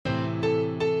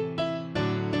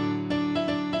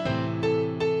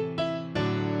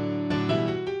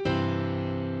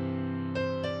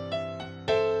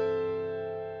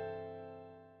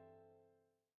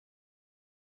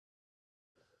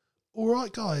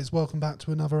Alright guys, welcome back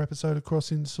to another episode of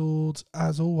Crossing Swords.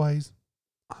 As always,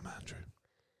 I'm Andrew.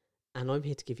 And I'm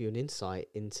here to give you an insight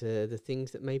into the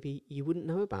things that maybe you wouldn't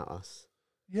know about us.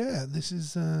 Yeah, this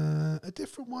is a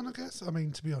different one, I guess. I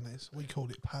mean, to be honest, we call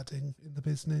it padding in the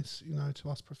business, you know,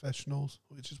 to us professionals,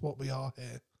 which is what we are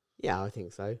here. Yeah, I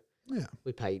think so. Yeah.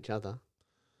 We pay each other.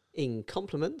 In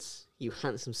compliments, you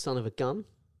handsome son of a gun.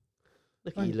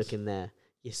 Look at you looking there.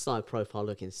 Your side profile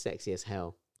looking sexy as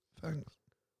hell. Thanks.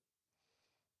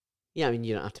 Yeah, I mean,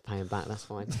 you don't have to pay him back. That's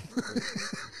fine.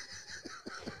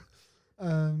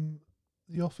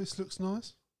 The office looks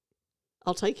nice.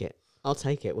 I'll take it.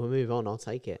 We'll move on. I'll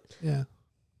take it. Yeah.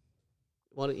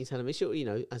 Why don't you tell him? It's your,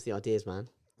 as the ideas man.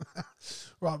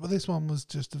 Right, but this one was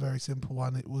just a very simple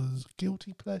one. It was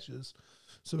guilty pleasures.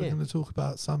 So we're going to talk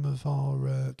about some of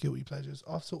our guilty pleasures.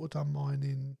 I've sort of done mine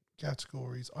in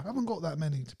categories. I haven't got that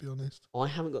many, to be honest. I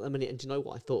haven't got that many. And do you know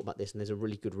what I thought about this? And there's a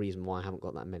really good reason why I haven't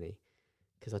got that many.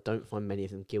 Because I don't find many of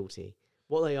them guilty.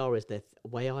 What they are is the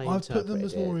way I've put them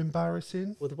as more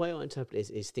embarrassing. Well, the way I interpret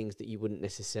it is things that you wouldn't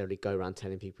necessarily go around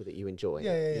telling people that you enjoy.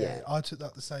 Yeah. I took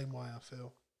that the same way, I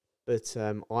feel. But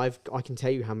I can tell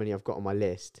you how many I've got on my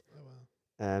list. Oh,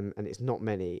 wow. And it's not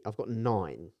many. I've got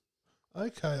 9.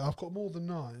 Okay, I've got more than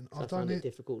 9. So I've done it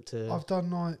difficult to. I've done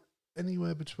like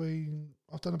anywhere between.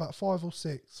 I've done about 5 or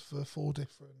 6 for 4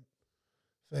 different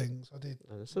things. I did.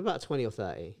 So about 20 or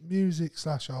 30. Music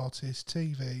 / artists,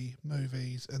 TV,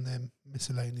 movies, and then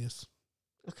miscellaneous.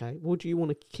 Okay. Well, do you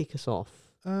want to kick us off?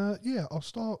 Yeah, I'll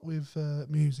start with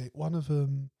music. One of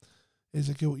them is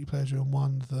a guilty pleasure, and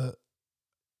one that,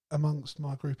 amongst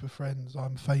my group of friends,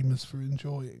 I'm famous for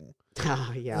enjoying.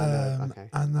 Yeah, I know. Okay.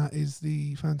 And that is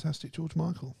the fantastic George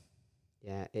Michael.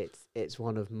 Yeah, it's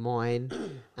one of mine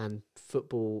and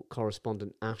football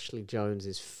correspondent Ashley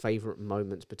Jones's favourite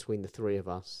moments between the three of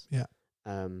us. Yeah.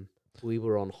 We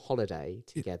were on holiday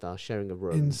together, sharing a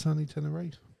room. In sunny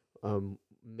Tenerife.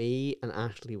 Me and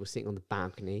Ashley were sitting on the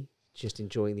balcony, just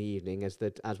enjoying the evening as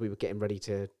we were getting ready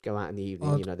to go out in the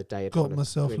evening. The day had got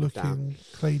myself looking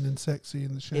clean and sexy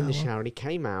in the shower. And he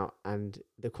came out, and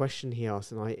the question he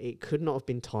asked, and it could not have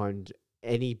been timed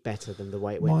any better than the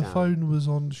way it went down. My phone was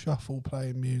on shuffle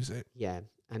playing music. Yeah,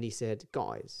 and he said,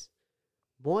 "Guys,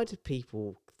 why do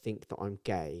people think that I'm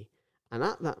gay?" And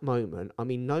at that moment, I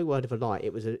mean, no word of a lie,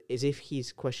 it was as if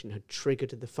his question had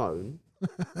triggered the phone.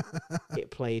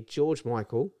 It played George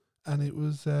Michael. And it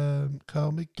was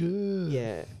Call Me Good.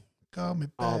 Yeah. Call Me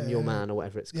Bad. I'm Your Man, or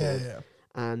whatever it's called. Yeah.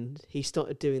 And he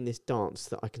started doing this dance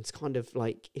that I can kind of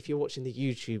like, if you're watching the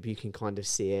YouTube, you can kind of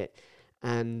see it.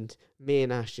 And me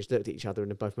and Ash just looked at each other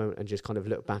in both moments and just kind of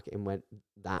looked back and went,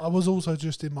 that. I was also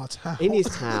just in my towel. In his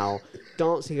towel,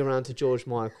 dancing around to George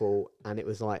Michael. And it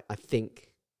was like, I think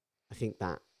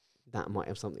that might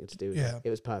have something to do with it.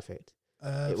 It was perfect.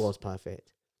 It was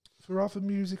perfect. For other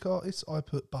music artists, I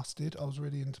put Busted. I was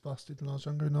really into Busted when I was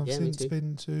younger, and I've since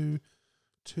been to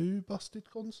 2 Busted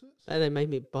concerts. They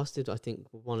made me Busted. I think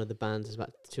one of the bands is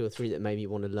about 2 or 3 that made me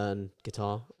want to learn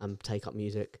guitar and take up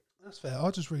music. That's fair. I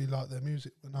just really liked their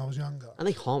music when I was younger. And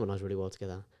they harmonise really well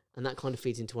together. And that kind of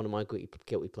feeds into one of my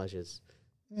guilty pleasures.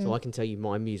 So I can tell you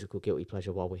my musical guilty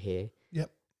pleasure while we're here.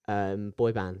 Yep.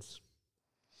 Boy bands.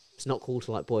 It's not cool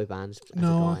to like boy bands.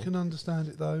 No, I can understand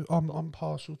it though. I'm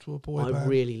partial to a boy band. I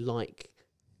really like.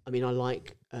 I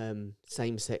like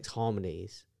same-sex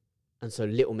harmonies, and so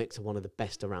Little Mix are one of the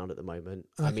best around at the moment.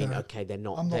 Okay. I mean, they're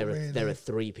not. They're a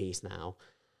 3-piece now,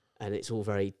 and it's all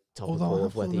very topical. Although I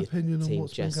have whether an opinion on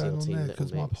what's Jessie been going on there,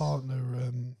 because my partner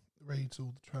reads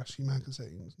all the trashy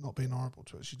magazines. Not being horrible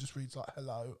to it, she just reads like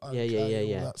Hello,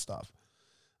 okay, all that stuff,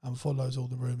 and follows all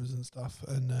the rumours and stuff,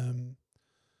 and.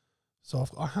 So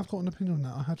I have got an opinion on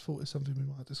that. I had thought it's something we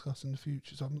might discuss in the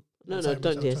future. So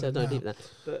don't do that.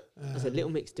 But I said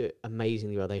Little Mix do it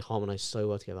amazingly well. They harmonise so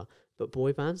well together. But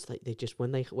boy bands, they just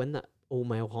when that all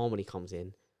male harmony comes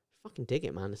in, fucking dig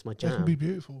it, man. It's my jam. It can be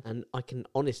beautiful. And I can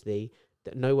honestly,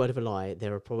 no word of a lie,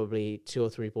 there are probably 2 or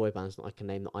 3 boy bands that I can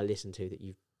name that I listen to that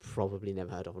you've probably never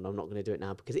heard of, and I'm not going to do it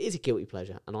now because it is a guilty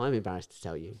pleasure, and I'm embarrassed to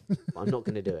tell you, but I'm not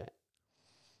going to do it.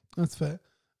 That's fair.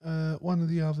 One of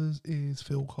the others is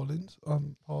Phil Collins.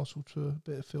 I'm partial to a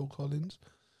bit of Phil Collins.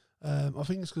 I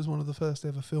think it's because one of the first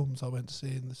ever films I went to see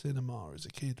in the cinema as a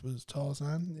kid was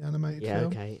Tarzan, the animated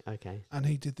film. Yeah, okay. And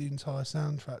he did the entire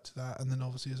soundtrack to that. And then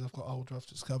obviously as I've got older, I've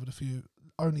discovered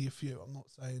only a few. I'm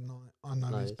not saying like I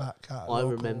know his back catalogue. I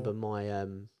remember my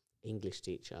English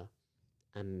teacher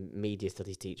and media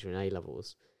studies teacher in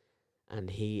A-levels, and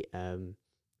he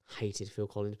hated Phil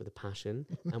Collins with a passion,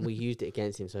 and we used it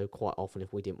against him. So quite often,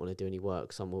 if we didn't want to do any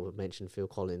work, someone would mention Phil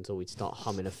Collins, or we'd start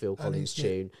humming a Phil Collins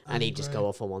tune, and he'd just go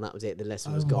off on one. That was it. The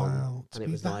lesson was gone, wow. and it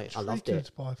was like, I loved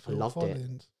it. By Phil I loved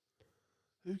Collins.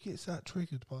 Who gets that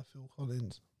triggered by Phil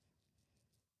Collins?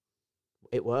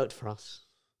 It worked for us.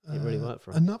 It really worked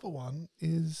for us. Another one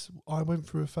is I went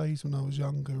through a phase when I was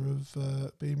younger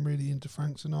of being really into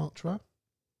Frank Sinatra.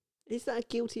 Is that a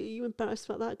guilty? Are you embarrassed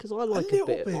about that? Because I like a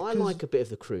bit. I like a bit of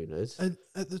the crooners.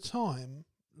 At the time,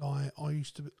 like I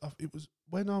used to, it was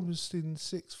when I was in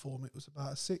sixth form. It was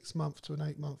about a 6 month to an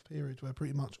 8 month period where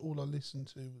pretty much all I listened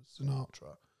to was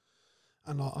Sinatra,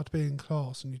 and like I'd be in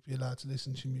class and you'd be allowed to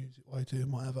listen to music while you're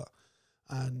doing whatever,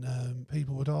 and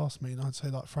people would ask me and I'd say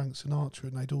like Frank Sinatra,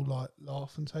 and they'd all like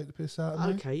laugh and take the piss out of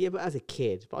me. Okay, yeah, but as a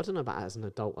kid, but I don't know about as an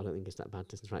adult. I don't think it's that bad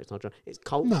to listen to Frank Sinatra. It's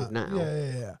cultured now.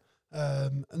 Yeah.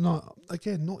 And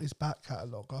again, not his back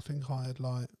catalogue. I think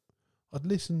I'd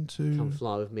listen to Come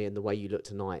Fly With Me and The Way You Look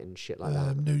Tonight and shit like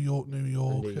that. New York.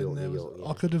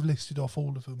 I could have listed off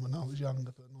all of them when I was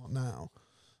younger, but not now.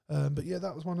 But yeah,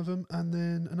 that was one of them. And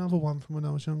then another one from when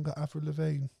I was younger, Avril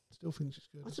Lavigne. Still think she's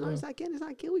good. I don't know, is that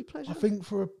a guilty pleasure? I think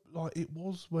it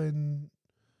was when,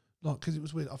 because it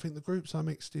was weird. I think the groups I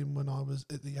mixed in when I was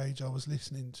at the age I was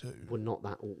listening to were not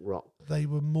that alt rock. They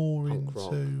were more punk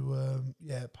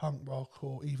into punk rock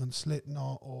or even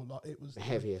Slipknot, or like it was the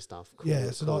heavier stuff.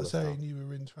 So saying you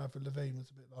were into Avril Lavigne was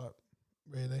a bit like,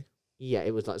 really? Yeah,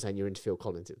 it was like saying you're into Phil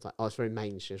Collins. It's like, it's very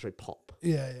mainstream, it's very pop.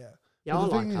 Yeah. Yeah, I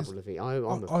like Avril Lavigne.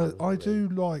 I do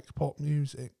like pop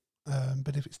music,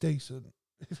 but if it's decent,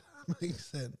 if that makes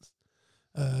sense.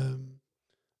 And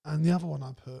the other one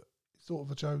I put, sort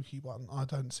of a jokey one. I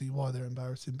don't see why they're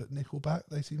embarrassing, but Nickelback,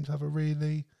 they seem to have a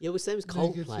really well, same as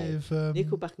Coldplay. Negative,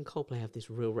 Nickelback and Coldplay have this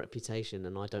real reputation,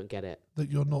 and I don't get it.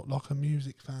 That you're not like a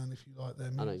music fan if you like their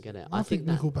music. I don't get it. I think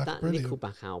Nickelback that brilliant.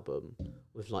 Nickelback album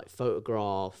with like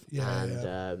Photograph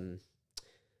and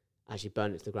actually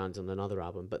Burn It to the Ground on another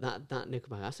album, but that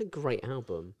Nickelback, that's a great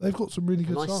album. They've got some really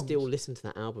good songs. I still listen to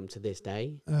that album to this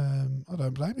day. I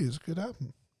don't blame you. It's a good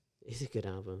album. It's a good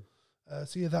album.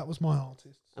 So yeah, that was my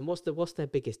artist. And what's their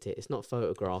biggest hit? It's not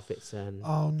Photograph. It's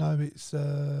oh no, it's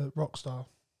Rockstar.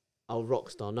 Oh,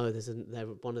 Rockstar. No, they're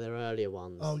one of their earlier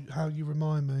ones. Oh, How You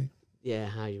Remind Me. Yeah,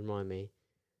 How You Remind Me.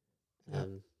 Yeah.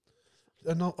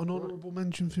 An honourable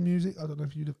mention for music. I don't know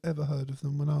if you'd have ever heard of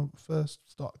them. When I first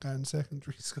started going to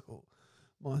secondary school,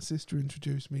 my sister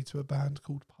introduced me to a band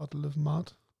called Puddle of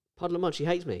Mud. Puddle of Mud. She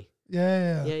Hates Me.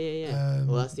 Yeah.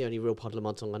 Well, that's the only real Puddle of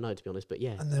Mud song I know, to be honest. But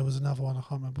yeah. And there was another one, I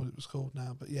can't remember what it was called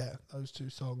now. But yeah, those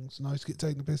two songs. And I used to get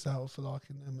taken the piss out of for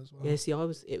liking them as well. Yeah, see,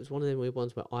 it was one of them weird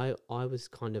ones where I was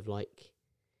kind of like,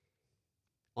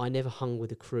 I never hung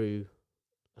with a crew.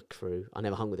 I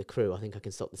never hung with a crew. I think I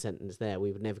can stop the sentence there.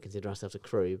 We would never consider ourselves a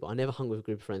crew, but I never hung with a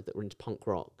group of friends that were into punk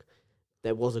rock.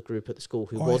 There was a group at the school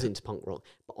who was into punk rock,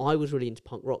 but I was really into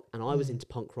punk rock, and I was into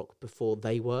punk rock before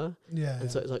they were. Yeah.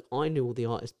 And so it's like I knew all the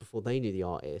artists before they knew the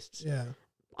artists. Yeah.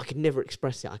 I could never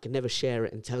express it. I could never share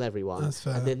it and tell everyone. That's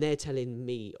fair. And then they're telling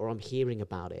me, or I'm hearing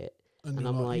about it. And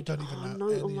I'm like, you don't even know.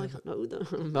 No, I'm like, no,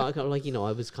 but I'm like,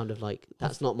 I was kind of like,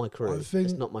 that's not my crew.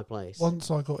 It's not my place.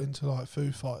 Once I got into like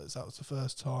Foo Fighters, that was the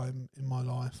first time in my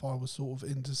life I was sort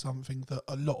of into something that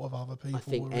a lot of other people. I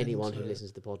think anyone who listens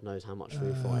to the pod knows how much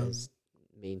Foo Fighters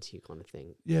mean to you, kind of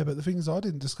thing. Yeah, but the thing is, I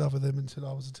didn't discover them until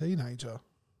I was a teenager.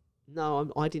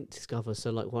 No, I didn't discover. So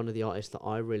like one of the artists that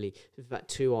in fact,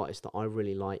 two artists that I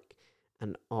really like,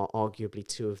 and are arguably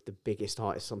two of the biggest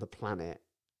artists on the planet.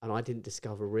 And I didn't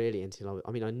discover really until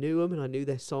I knew them and I knew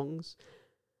their songs,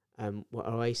 were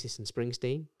Oasis and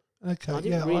Springsteen. Okay, I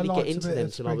didn't really get into them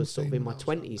until I was sort of in my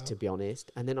 20s, to be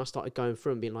honest. And then I started going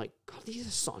through and being like, God, these are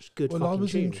such good fucking tunes. I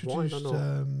was introduced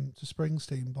to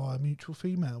Springsteen by a mutual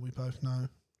female we both know.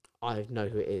 I know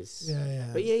who it is. Yeah.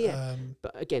 But yeah.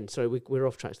 But again, sorry, we're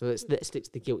off track. So let's stick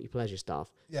to the guilty pleasure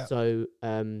stuff. Yeah. So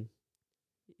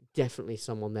definitely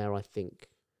someone there, I think,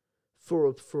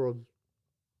 for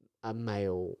a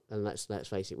male, and let's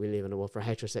face it, we live in a world for a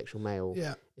heterosexual male.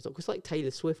 Yeah, it's not because like Taylor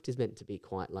Swift is meant to be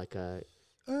quite like a.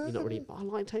 You're not really. But I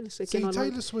like Taylor Swift.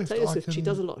 Taylor Swift. She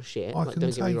does a lot of shit. Like,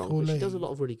 don't get me wrong, but she does a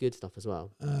lot of really good stuff as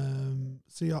well.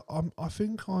 I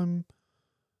think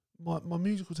my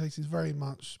musical taste is very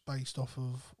much based off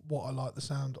of what I like the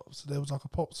sound of. So there was like a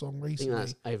pop song recently. I think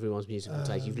that's everyone's musical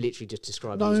taste. You've literally just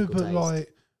described musical taste.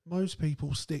 Like most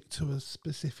people stick to a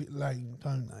specific lane,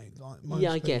 don't they? Like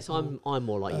I guess I'm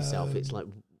more like yourself. It's like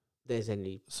there's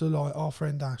any. So like our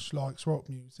friend Ash likes rock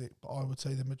music, but I would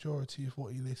say the majority of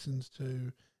what he listens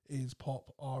to is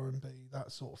pop, R&B,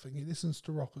 that sort of thing. He listens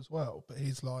to rock as well, but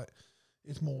he's like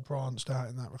it's more branched out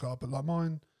in that regard. But like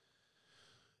mine,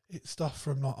 It's stuff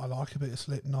from like, I like a bit of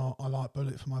Slipknot, I like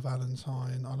Bullet for My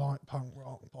Valentine, I like punk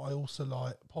rock, but I also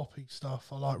like poppy stuff.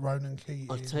 I like Ronan Keating.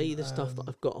 I'll tell you the stuff that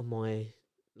I've got on my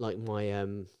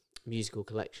musical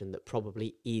collection that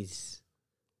probably is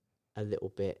a little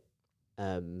bit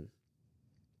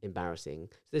embarrassing.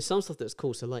 So there's some stuff that's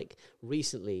cool. So like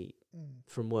recently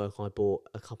from work, I bought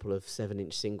a couple of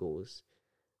 7-inch singles.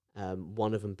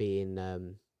 One of them being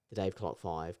the Dave Clark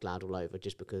 5, Glad All Over,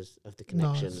 just because of the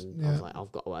connection. Nice, and I was like,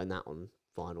 I've got to own that on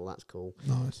vinyl. That's cool.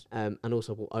 Nice. And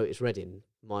also bought Otis Redding,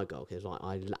 My Girl, because like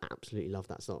I absolutely love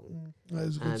that song. That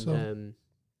is a good song.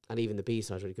 And even the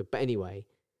B-side's really good. But anyway,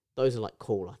 those are like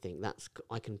cool. I think that's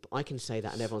I can say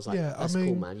that, and everyone's like, that's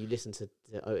cool, man. You listen to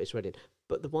Otis Redding.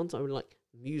 But the ones I really like,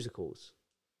 musicals.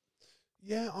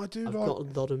 Yeah, I do. I've got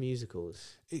a lot of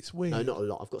musicals. It's weird. No, not a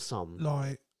lot. I've got some.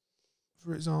 Like,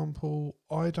 for example,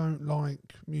 I don't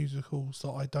like musicals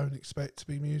that I don't expect to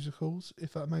be musicals,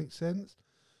 if that makes sense.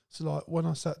 So, like, when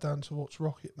I sat down to watch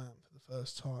Rocket Man for the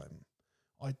first time,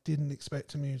 I didn't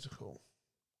expect a musical.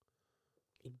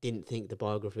 You didn't think the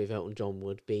biography of Elton John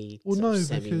would be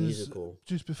semi-musical? Because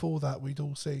just before that, we'd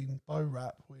all seen Bo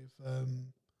Rap with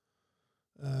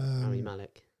Rami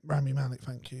Malek. Rami Malek,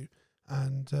 thank you.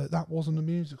 And that wasn't a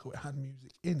musical. It had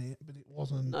music in it, but it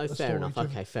wasn't. No, fair enough.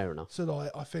 Okay, fair enough. So,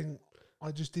 like, I think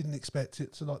I just didn't expect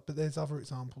it to, like, but there's other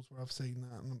examples where I've seen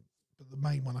that, but the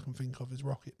main one I can think of is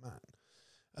Rocket Man.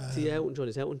 See,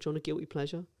 Elton John a guilty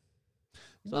pleasure?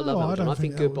 So No, I love Elton John. I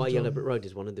think Goodbye Elton Yellow John- Brick Road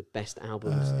is one of the best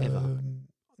albums ever.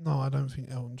 No, I don't think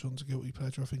Elton John's a guilty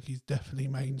pleasure. I think he's definitely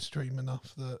mainstream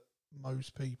enough that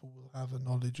most people will have a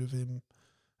knowledge of him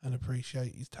and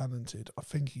appreciate he's talented. I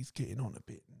think he's getting on a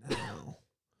bit now.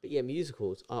 But yeah,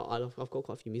 musicals. I've got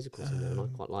quite a few musicals in there, and I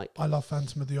quite like. I love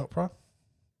Phantom of the Opera.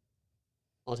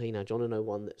 I'll tell you now, John, I know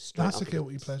one that's That's a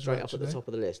guilty pleasure. straight up at the top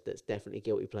of the list. That's definitely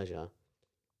guilty pleasure.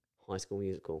 High School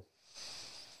Musical.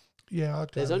 Yeah,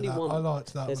 there's only one. I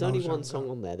liked that. There's only one song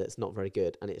on there that's not very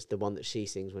good, and it's the one that she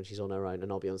sings when she's on her own. And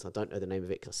I'll be honest, I don't know the name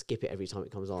of it because I skip it every time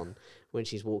it comes on. When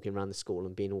she's walking around the school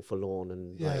and being all forlorn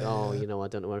and you know, I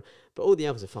don't know where. But all the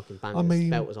others are fucking bangers. I mean,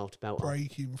 belters after belter.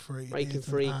 Breaking Free,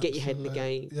 Get Your Head in the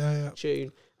Game.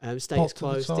 Tune. Status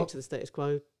Quo. Stick to the Status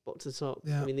Quo. Bot to the Top.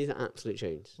 Yeah. I mean, these are absolute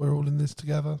tunes. We're all in this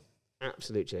together.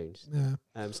 Absolute tunes. Yeah.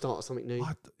 Start something new.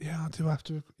 I do have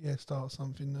to. Yeah, start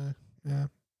something new. Yeah.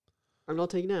 And I'll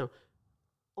tell you now.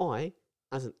 I,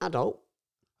 as an adult,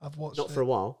 I've watched not for a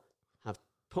while, have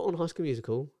put on High School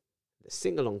Musical, the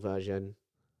sing-along version,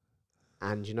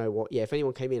 and you know what? Yeah, if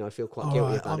anyone came in, I'd feel quite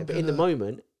guilty about it. But in the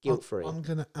moment, guilt-free. I'm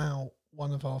going to out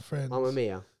one of our friends. Mamma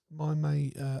Mia. My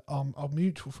mate, our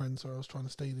mutual friend, sorry, I was trying to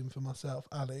steal him for myself,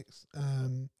 Alex.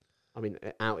 I mean,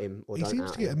 out him or he don't out him. He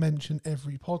seems to get a mention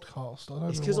every podcast. I don't know.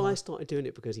 It's because I started doing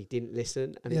it because he didn't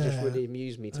listen, and it just really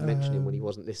amused me to mention him when he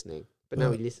wasn't listening. But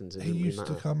now he listens. And he used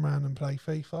to come round and play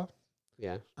FIFA.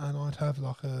 Yeah. And I'd have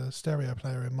like a stereo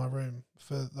player in my room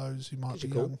for those who might be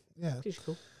young. Yeah.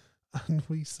 Cool. And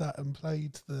we sat and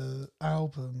played the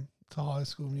album to High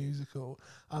School Musical,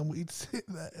 and we'd sit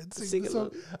there and sing the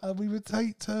song, and we would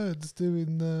take turns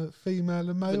doing the female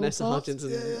and male Vanessa parts. Hudgens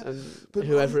and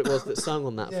whoever it was that sung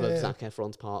on that for Zac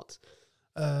Efron's part.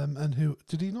 And who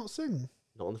did he not sing?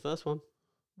 Not on the first one.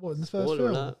 What, in the first Spoiler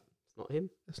film? alert. It's not him.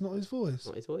 It's not his voice?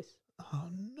 Not his voice. Oh,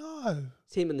 no.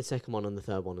 It's him in the second one and the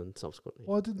third one and subsequently.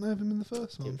 Why didn't they have him in the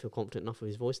first one? Didn't feel confident enough with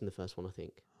his voice in the first one, I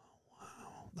think. Oh,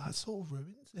 wow. That sort of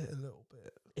ruins it a little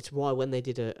bit. It's why when they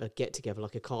did a get-together,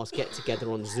 like a cast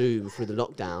get-together on Zoom through the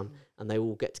lockdown, and they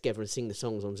all get together and sing the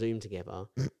songs on Zoom together,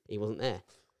 he wasn't there.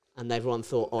 And everyone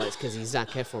thought, it's because he's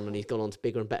Zac Efron and he's gone on to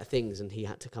bigger and better things, and he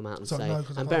had to come out and say... No,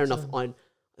 and fair enough, I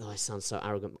sound so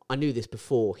arrogant. I knew this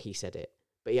before he said it,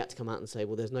 but he had to come out and say,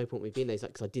 well, there's no point me being there. He's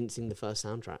like, because I didn't sing the first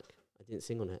soundtrack. I didn't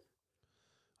sing on it.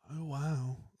 Oh,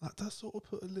 wow. That does sort of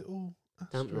put a little...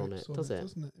 dampener on it,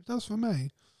 doesn't it? It does for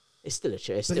me. It's still a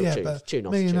tune. It's still tune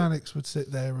off. Me and Alex would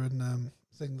sit there and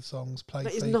sing the songs, play.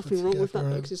 There's nothing wrong with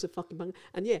that because it's a fucking banger.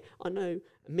 And yeah, I know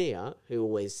Mia, who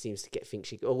always seems to think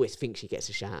she gets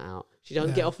a shout out. She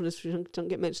doesn't get often she doesn't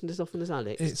get mentioned as often as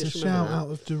Alex. It's just a shout out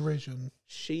of derision.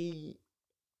 She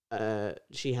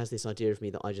has this idea of me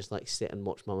that I just like sit and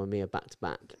watch Mamma Mia back to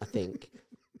back. I think,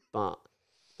 but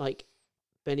like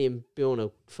Benny and Bjorn are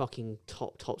fucking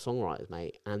top songwriters,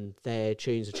 mate, and their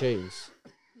tunes are tunes.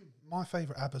 My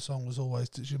favourite ABBA song was always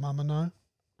 "Does Your Mama Know?"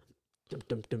 And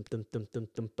I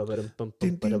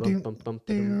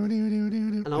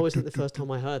always think the first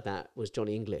time I heard that was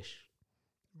Johnny English.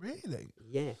 Really?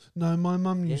 Yeah. No, my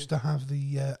mum used to have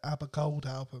the ABBA Gold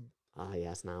album. Ah,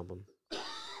 yeah, it's an album.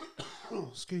 Oh,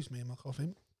 excuse me, am I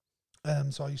coughing?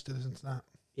 So I used to listen to that.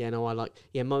 Yeah, no, I like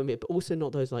but also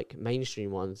not those like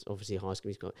mainstream ones. Obviously, High School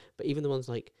Musical, but even the ones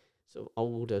like sort of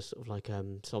older, sort of like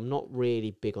So I'm not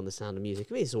really big on the Sound of Music.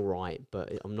 I mean, it's all right,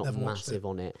 but I'm not massive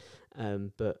on it.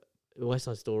 But West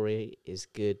Side Story is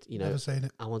good. You know, Never seen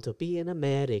it. I Want to Be in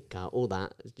America. All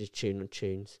that, just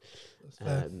tunes.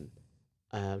 I'm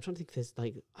trying to think. There's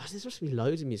supposed to be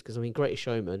loads of music because I mean, Greatest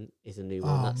Showman is a new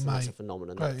one. That's a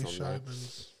phenomenon. Greatest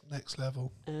Showman's next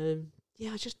level.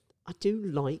 Yeah, I do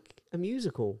like a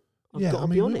musical. I've Yeah, got to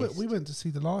be honest. We went to see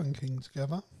The Lion King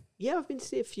together. Yeah, I've been to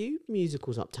see a few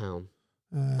musicals uptown,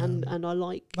 and I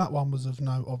like that one was of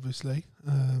note, obviously.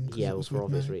 For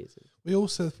obvious reasons.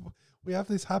 We have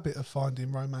this habit of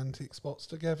finding romantic spots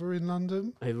together in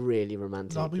London. Oh, really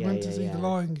romantic. Like we went to see The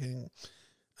Lion King,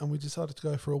 and we decided to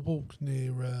go for a walk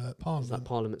near Parliament. It's like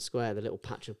Parliament Square, the little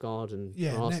patch of garden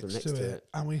grass next to it.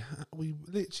 And we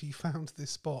literally found this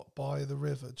spot by the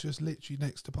river, just literally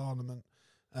next to Parliament.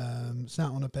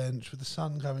 Sat on a bench with the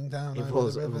sun going down. It over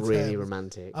was the river really Thames.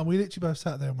 Romantic. And we literally both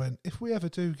sat there and went, if we ever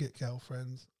do get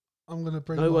girlfriends, I'm going to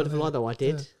bring. No word of a lie, though. I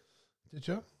did. Did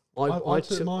you? I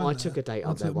took a date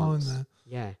up there once.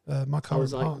 Yeah. My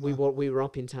current partner. We were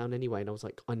up in town anyway, and I was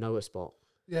like, I know a spot.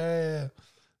 Yeah.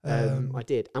 I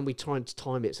did, and we tried to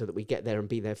time it so that we get there and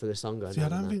be there for the sun going. See, I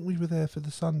don't think we were there for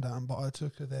the sundown, but I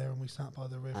took her there and we sat by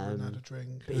the river and had a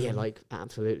drink. But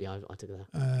absolutely, I took her there.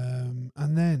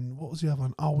 And then what was the other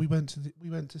one? Oh, we went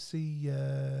to see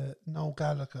Noel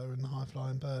Gallagher and the High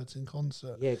Flying Birds in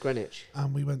concert. Yeah, Greenwich.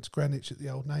 And we went to Greenwich at the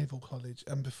Old Naval College,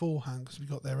 and beforehand, because we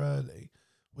got there early,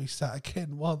 we sat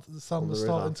again while the sun was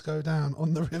starting to go down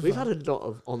on the river. We've had a lot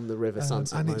of on the river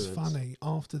sunset and moments. It's funny,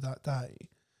 after that day,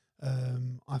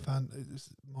 I found it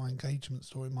was my engagement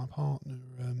story. My partner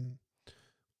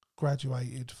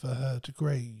graduated for her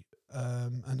degree,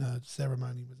 and her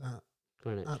ceremony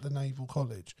was at the Naval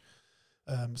College.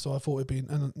 So I thought it'd be,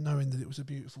 and knowing that it was a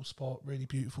beautiful spot, really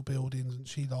beautiful buildings, and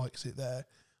she likes it there,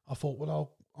 I thought,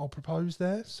 well, I'll propose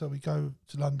there. So we go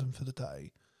to London for the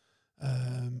day,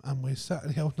 and we're sat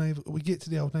at the Old Naval. We get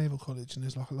to the Old Naval College, and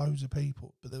there's like loads of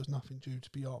people, but there was nothing due to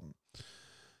be on,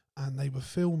 and they were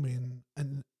filming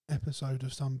an episode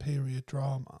of some period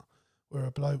drama where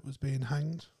a bloke was being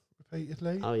hanged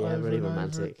repeatedly. Oh yeah, really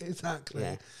romantic. Exactly.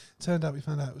 Yeah. We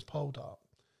found out it was pole dark,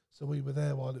 so we were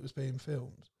there while it was being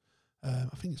filmed.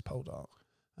 I think it's pole dark.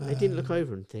 They didn't look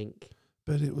over and think,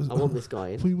 but it was. I want this guy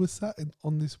in. We were sat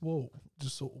on this wall,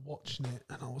 just sort of watching it,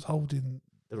 and I was holding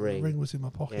the ring. The ring was in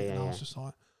my pocket, and I was just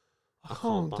like, I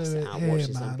can't do it out. here, Watch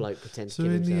man. Some bloke pretend So to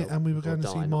kill in the himself and we were going to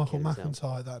see Michael McIntyre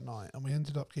McIntyre that night, and we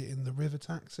ended up getting the river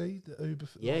taxi, the Uber,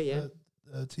 the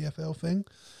TFL thing,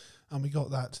 and we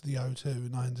got that to the O2,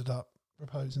 and I ended up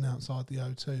proposing outside the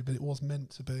O2, but it was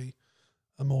meant to be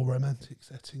a more romantic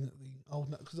setting at the old.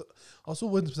 Because I was all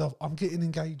wondering to myself, I'm getting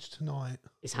engaged tonight.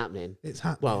 It's happening. It's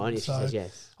happening. Well, only if she says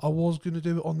yes. I was going to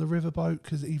do it on the riverboat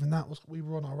because even that was, we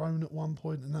were on our own at one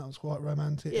point, and that was quite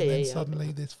romantic. And then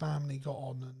suddenly this family got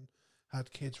on and had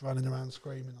kids running around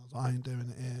screaming. I was like, I ain't doing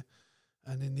it here.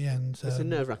 And in the end, it's a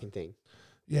nerve-wracking thing.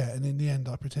 Yeah, and in the end,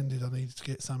 I pretended I needed to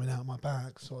get something out of my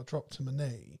bag, so I dropped to my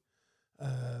knee,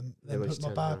 then put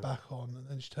my bag back on, and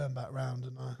then she turned back round,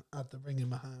 and I had the ring in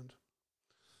my hand.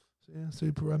 So yeah,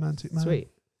 super romantic man. Sweet,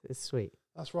 it's sweet.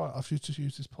 That's right. I've just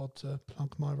used this pod to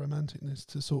plug my romanticness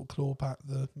to sort of claw back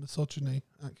the misogyny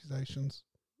accusations.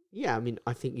 Yeah, I mean,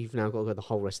 I think you've now got to go the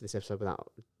whole rest of this episode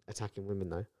without attacking women,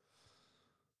 though.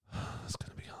 That's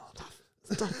going to be hard.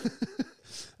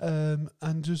 Tough.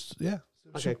 And just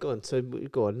Okay, go on. So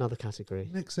go on, another category.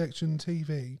 Next section,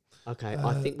 TV. Okay,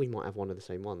 I think we might have one of the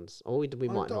same ones. Or we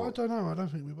might not. I don't know. I don't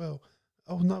think we will.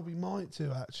 Oh no, we might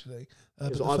do actually.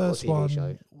 But the I've first got a TV one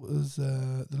show. was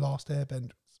The Last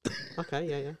Airbender. Okay,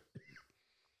 yeah.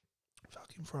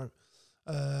 Fucking throat.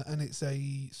 And it's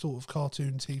a sort of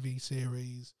cartoon TV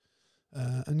series.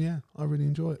 And yeah, I really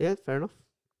enjoy it. Yeah, fair enough.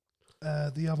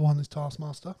 The other one is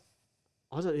Taskmaster.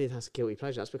 I don't think that's a guilty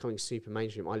pleasure. That's becoming super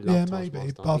mainstream. I love Taskmaster.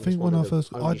 Maybe. But I think when I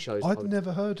first, I'd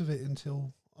never heard of it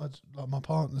until my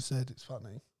partner said it's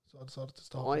funny, so I decided to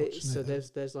start watching it. So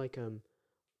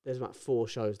there's about 4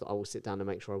 shows that I will sit down and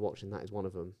make sure I watch, and that is one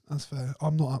of them. That's fair.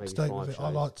 I'm not up to date with it. Shows. I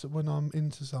like to, when I'm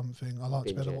into something, I like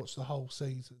to be able to Binge watch the whole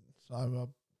season. So I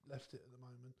left it at the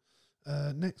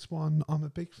moment. Next one, I'm a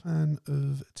big fan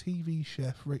of TV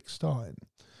chef Rick Stein.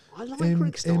 I like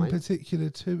Rick Stein. In particular,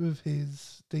 2 of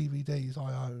his DVDs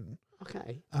I own.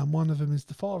 Okay. And one of them is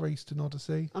the Far Eastern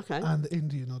Odyssey. Okay. And the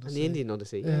Indian Odyssey. And the Indian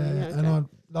Odyssey. Yeah, okay. And I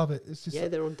love it. It's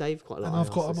just they're on Dave quite a lot. And I've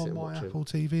got them on my Apple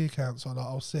TV account, so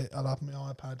I'll have my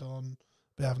iPad on,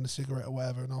 be having a cigarette or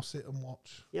whatever, and I'll sit and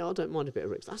watch. Yeah, I don't mind a bit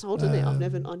of Rick. That's odd, isn't it?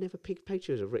 I never picked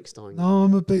pictures of Rick Stein.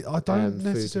 No, I don't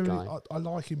necessarily. I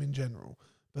like him in general,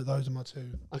 But those are my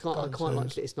two. I quite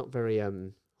like it. It's not very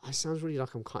it sounds really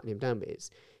like I'm cutting him down, but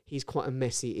he's quite a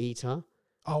messy eater.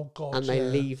 Oh God! And they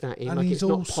leave that in, and like he's it's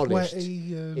not polished.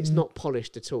 It's not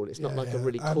polished at all. It's not like a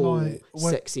really cool,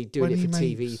 sexy doing it for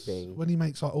TV thing. When he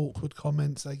makes like awkward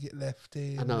comments, they get left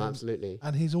in. I know, absolutely.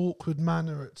 And his awkward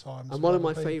manner at times. And one of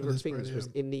my favourite things was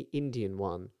in the Indian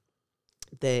one.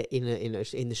 They're in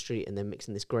the street and they're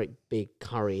mixing this great big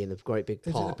curry in a great big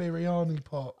pot. Is it a biryani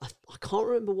pot? I can't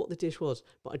remember what the dish was,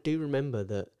 but I do remember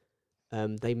that.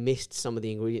 They missed some of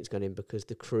the ingredients going in because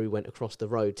the crew went across the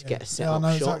road to get a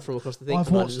set-up shot from across the thing.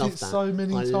 I've watched it so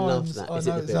many times. I love that. Is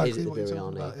it the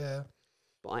biryani? About, yeah.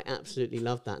 But I absolutely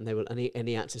loved that, and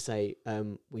he had to say,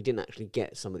 we didn't actually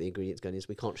get some of the ingredients going in, so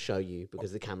we can't show you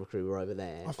because the camera crew were over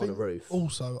there on a roof.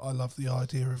 Also, I love the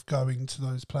idea of going to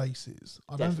those places.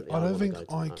 I don't think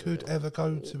I could ever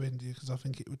go to India because I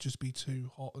think it would just be too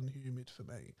hot and humid for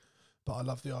me. But I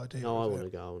love the idea. No, I want to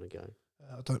go.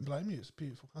 I don't blame you. It's a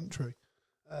beautiful country.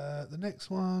 The next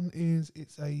one is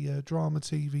it's a drama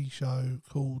TV show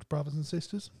called Brothers and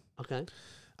Sisters. Okay.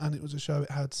 And it was a show.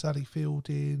 It had Sally Field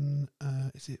in.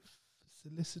 Is it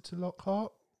Felicity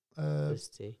Lockhart?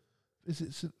 Felicity. Is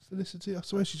it Felicity? I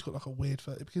swear she's got like a weird.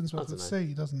 It begins with a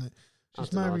C, doesn't it?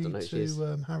 She's married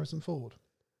to Harrison Ford.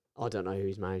 I don't know who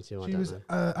he's married to. She was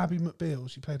Abby McBeal.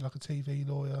 She played like a TV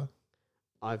lawyer.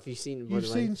 You've seen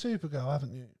Supergirl,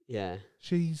 haven't you? Yeah.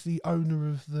 She's the owner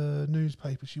of the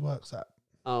newspaper she works at.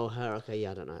 Oh, her. Okay, yeah,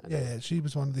 I don't know. Yeah, she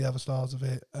was one of the other stars of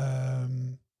it.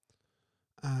 And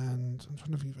I'm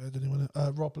trying to think if anyone.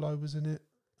 Rob Lowe was in it.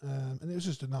 And it was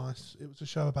just it was a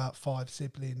show about 5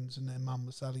 siblings and their mum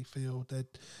was Sally Field.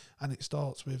 And it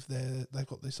starts with they've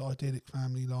got this idyllic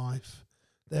family life.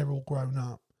 They're all grown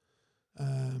up.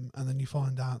 And then you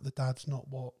find out the dad's not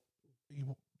what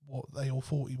they all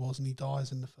thought he was, and he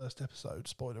dies in the first episode.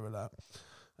 Spoiler alert.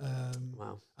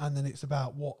 Wow. And then it's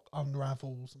about what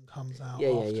unravels and comes out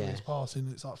after his passing.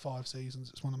 It's like 5 seasons.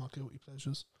 It's one of my guilty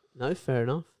pleasures. No, fair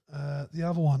enough. The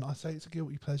other one, I say it's a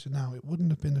guilty pleasure now. It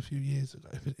wouldn't have been a few years ago,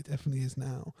 but it definitely is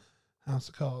now. House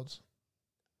of Cards.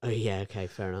 Oh yeah, okay,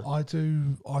 fair enough.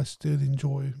 I still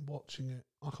enjoy watching it.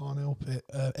 I can't help it.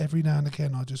 Every now and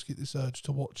again, I just get this urge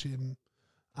to watch him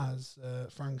as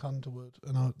Frank Underwood,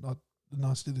 and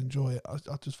I still enjoy it. I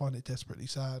just find it desperately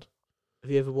sad. Have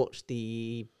you ever watched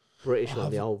the British one,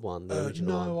 the old one, the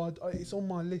original one? No, it's on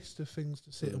my list of things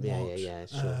to sit and watch. Yeah,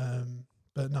 sure.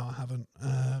 But no, I haven't.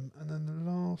 And then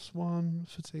the last one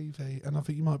for TV, and I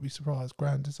think you might be surprised,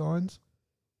 Grand Designs.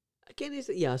 Again,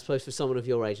 I suppose for someone of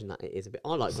your age and that it is a bit.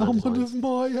 I like Grand Designs. Of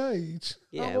my age.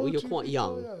 Yeah, well, you're quite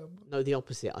young. No, the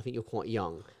opposite. I think you're quite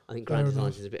young. I think Grand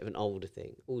Designs is a bit of an older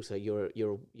thing. Also, you're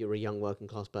a young working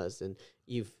class person.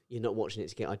 You're not watching it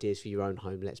to get ideas for your own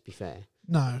home. Let's be fair.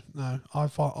 No.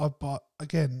 But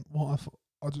again,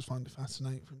 I just find it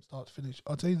fascinating from start to finish.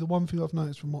 I'll tell you the one thing I've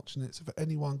noticed from watching it. So for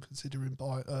anyone considering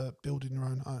building your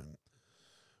own home,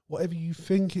 whatever you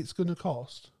think it's going to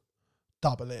cost,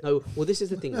 double it. No, well, this is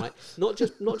the thing, right? Not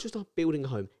just building a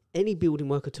home. Any building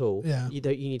work at all. Yeah. You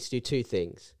need to do 2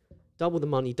 things: double the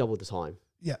money, double the time.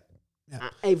 Yeah.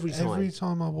 Every time. Every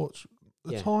time I watch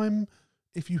time,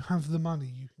 if you have the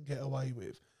money, you can get away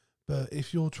with. But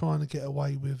if you're trying to get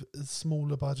away with as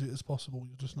small a budget as possible,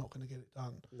 you're just not going to get it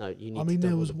done. No, you need. I mean,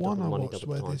 there was one I watched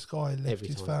where this guy left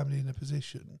his family in a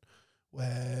position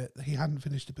where he hadn't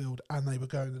finished the build and they were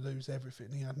going to lose everything.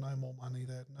 He had no more money,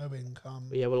 they had no income.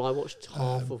 Yeah, well, I watched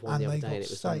half of one the other day and it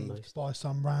was saved by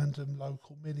some random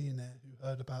local millionaire who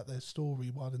heard about their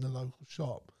story while in the local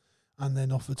shop and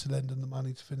then offered to lend them the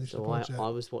money to finish the project. I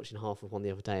was watching half of one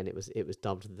the other day and it was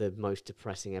dubbed the most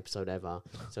depressing episode ever.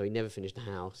 So he never finished the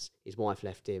house. His wife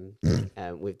left him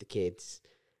with the kids.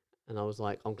 And I was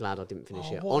like, I'm glad I didn't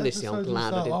finish it. Honestly, I'm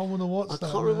glad I didn't. I want to watch that.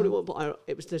 I can't remember what it was, but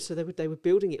it was so they were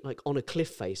building it like on a cliff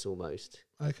face almost.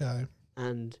 Okay.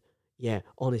 And yeah,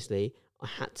 honestly, I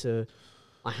had to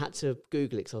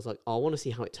Google it because I was like, I want to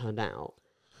see how it turned out.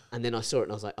 And then I saw it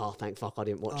and I was like, oh, thank fuck I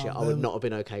didn't watch it. I would not have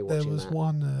been okay watching that. There was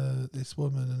one, this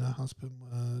woman and her husband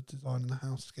were designing a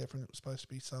house together and it was supposed to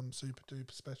be some super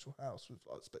duper special house with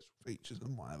like special features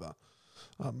and whatever.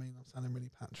 I mean, I'm sounding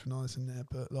really patronising there,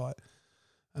 but like,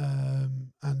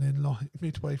 and then like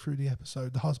midway through the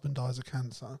episode, the husband dies of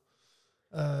cancer.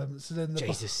 So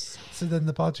then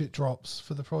the budget drops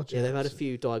for the project. Yeah, they've had a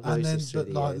few diagnoses.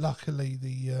 And then, luckily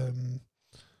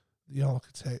the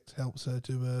architect helps her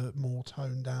do a more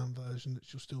toned down version that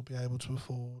she'll still be able to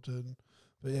afford.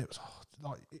 But yeah, it was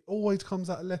it always comes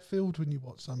out of left field when you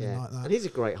watch something like that. And he's a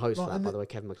great host for that, by the way,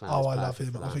 Kevin McLeod. Oh, I love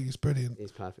him. I think he's brilliant.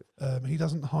 He's perfect. He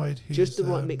doesn't hide his... Just the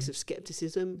right mix of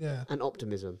scepticism and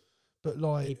optimism. But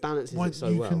like, he balances when it so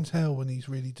you well. can tell when he's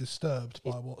really disturbed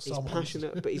by what He's someone's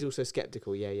passionate, but he's also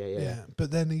skeptical. Yeah.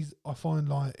 But then I find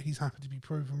like he's happy to be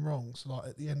proven wrong. So like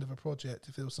at the end of a project,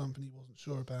 if there was something he wasn't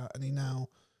sure about, and he now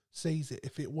sees it,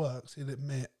 if it works, he'll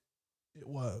admit it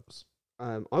works.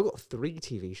 I've got 3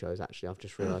 TV shows actually. I've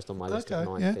just realised on my list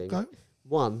of 9 things. Go.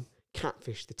 1,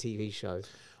 Catfish, the TV show.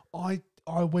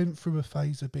 I went through a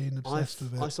phase of being obsessed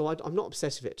with it. I'm not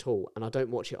obsessed with it at all, and I don't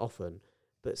watch it often.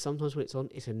 But sometimes when it's on,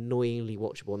 it's annoyingly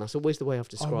watchable, and that's always the way I've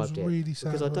described it. Really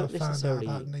sad because I don't necessarily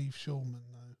found out about Neve Schulman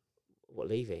though. What,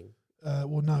 leaving?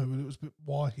 Well, no, it was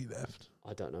why he left.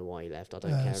 I don't know why he left. I don't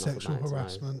care enough sexual about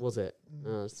harassment. Was it?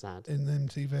 Oh, that's sad. In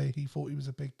MTV, he thought he was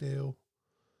a big deal,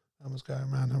 and was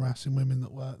going around harassing women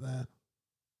that worked there.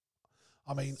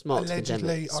 I mean,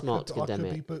 allegedly, I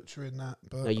could be butchering that,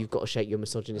 but no, you've got to shake your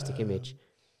misogynistic image.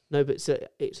 No, but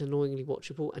it's annoyingly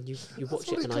watchable, and you watch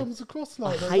it, and comes across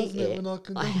like I that, hate it.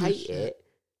 I hate it.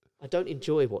 I don't don't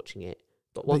enjoy it,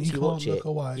 but once you watch it,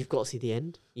 you've got to see the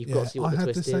end. You've got to see what the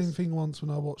twist is. I had the same thing once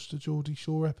when I watched a Geordie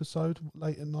Shore episode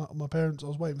late at night. My parents, I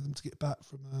was waiting for them to get back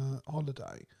from a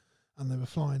holiday, and they were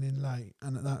flying in late.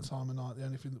 And at that time of night, the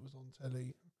only thing that was on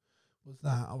telly was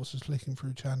that. I was just flicking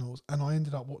through channels, and I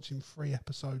ended up watching 3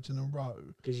 episodes in a row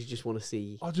because you just want to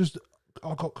see.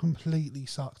 I got completely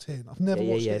sucked in. I've never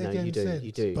watched it again since.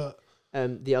 You do. But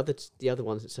the other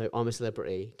ones. So I'm a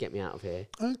Celebrity. Get Me Out of Here.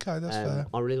 Okay, that's fair.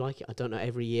 I really like it. I don't know.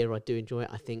 Every year I do enjoy it.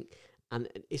 I think, and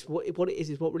it's what it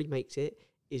is what really makes it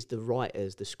is the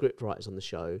writers, the script writers on the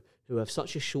show who have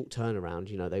such a short turnaround.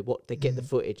 You know, they get the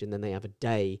footage and then they have a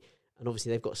day. And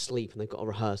obviously they've got to sleep and they've got to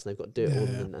rehearse and they've got to do it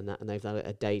all and they've had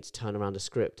a day to turn around a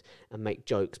script and make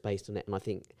jokes based on it. And I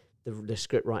think the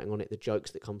script writing on it, the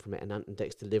jokes that come from it, and Ant and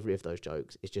Dec's delivery of those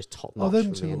jokes is just top notch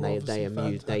for me. And they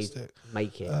amuse, they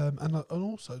make it. And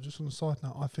also, just on a side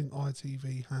note, I think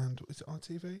ITV is it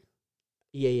ITV?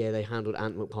 Yeah, they handled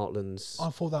Ant McPartland's.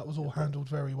 I thought that was all handled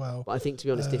very well. But I think, to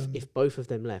be honest, if both of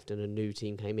them left and a new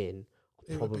team came in,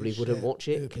 I probably wouldn't watch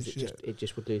it because it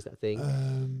just would lose that thing.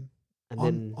 And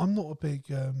then I'm not a big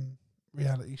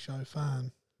reality show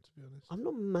fan, to be honest. I'm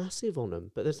not massive on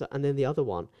them, but there's that. And then the other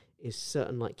one is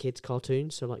certain like kids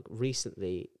cartoons. So like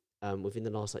recently, within the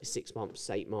last like 6 months,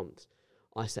 8 months,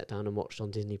 I sat down and watched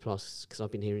on Disney Plus because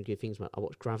I've been hearing good things about. I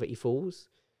watched Gravity Falls,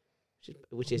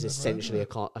 which is essentially a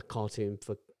cartoon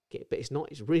for kids, but it's not.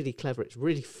 It's really clever. It's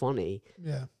really funny.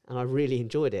 Yeah, and I really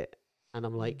enjoyed it. And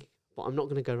I'm like, but I'm not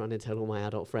going to go around and tell all my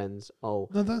adult friends, oh,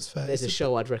 no, that's fair. There's a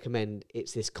show I'd recommend.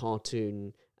 It's this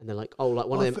cartoon. And they're like, oh, like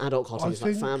one of them adult cartoons,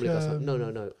 like Family Guy. Like,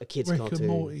 no, a kid's cartoon. Rick and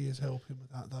Morty is helping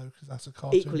with that, though, because that's a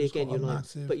cartoon. Equally, again, you're like,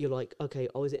 but you're like, okay,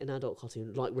 is it an adult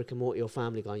cartoon, like Rick and Morty or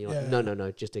Family Guy? And you're like,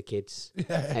 no, just a kid's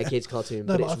cartoon,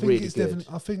 no, but it's really good.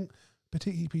 I think,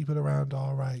 particularly people around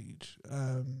our age,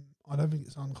 I don't think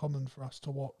it's uncommon for us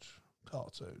to watch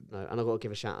cartoon. No, and I've got to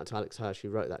give a shout out to Alex Hirsch, who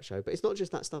wrote that show. But it's not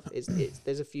just that stuff. It's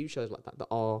there's a few shows like that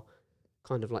are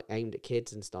kind of like aimed at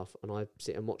kids and stuff, and I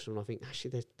sit and watch them and I think,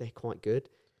 actually, they're quite good.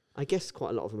 I guess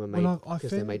quite a lot of them are made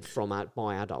because they're made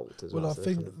by adults as well. Well, I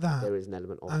think that there is an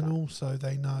element of and that. And also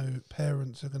they know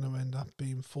parents are going to end up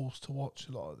being forced to watch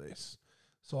a lot of this.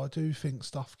 So I do think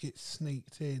stuff gets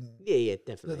sneaked in. Yeah,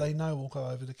 definitely. That they know will go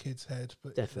over the kid's head,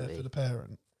 but definitely for the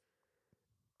parent.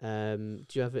 Do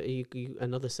you have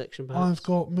another section perhaps? I've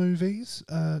got movies.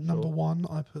 Number 1,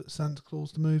 I put Santa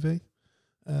Claus the movie.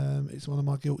 It's one of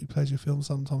my guilty pleasure films.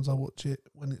 Sometimes I watch it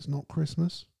when it's not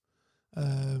Christmas.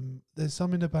 There's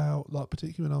something about, like,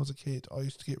 particularly when I was a kid, I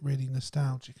used to get really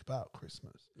nostalgic about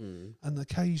Christmas. And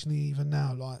occasionally, even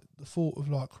now, like, the thought of,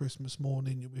 like, Christmas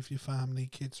morning, you're with your family,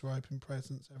 kids are opening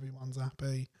presents, everyone's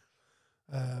happy.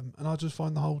 And I just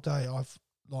find the whole day,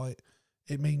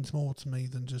 it means more to me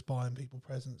than just buying people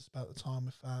presents about the time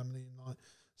with family. And, like,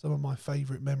 some of my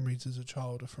favourite memories as a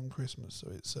child are from Christmas. So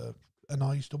it's and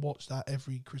I used to watch that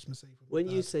every Christmas Eve. When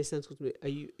you say Santa Claus,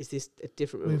 is this a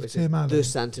different movie? With Tim Allen. The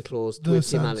Santa Claus with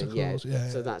Tim Allen, yeah.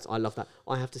 So I love that.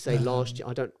 I have to say, last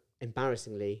year,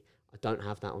 embarrassingly, I don't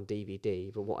have that on DVD,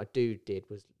 but what I did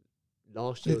was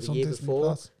last year or the year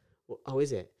before. Well,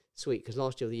 is it? Sweet, because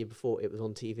last year or the year before, it was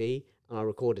on TV, and I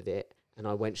recorded it, and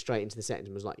I went straight into the settings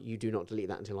and was like, you do not delete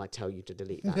that until I tell you to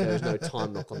delete that. There is no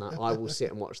time lock on that. I will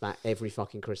sit and watch that every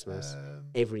fucking Christmas,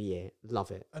 every year. Love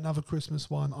it. Another Christmas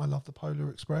one, I love the Polar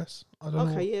Express. I don't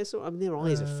know. Okay, yeah, so their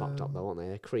eyes are fucked up though, aren't they?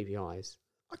 They're creepy eyes.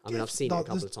 I've seen it a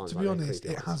couple of times. To be honest,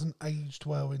 it hasn't aged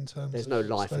well in terms There's of no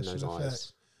life in special those effects.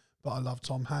 eyes. But I love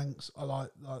Tom Hanks. I like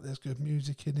there's good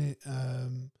music in it.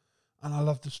 And I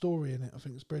love the story in it. I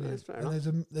think it's brilliant.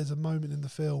 And there's a moment in the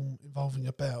film involving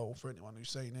a bell, for anyone who's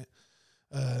seen it,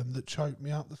 that choked me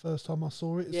up the first time I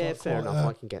saw it. It's fair enough.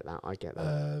 I can get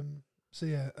that. So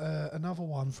yeah, another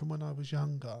one from when I was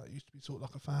younger. It used to be sort of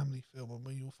like a family film, and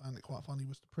we all found it quite funny.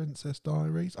 Was The Princess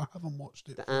Diaries. I haven't watched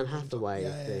it. The Anne Hathaway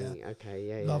thing. Yeah. Okay,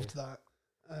 yeah, Loved that.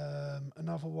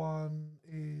 Another one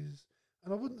is,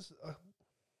 and I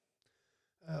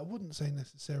wouldn't say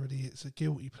necessarily it's a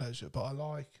guilty pleasure, but I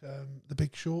like The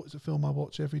Big Short. It's a film I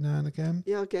watch every now and again.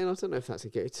 Yeah, again, I don't know if that's a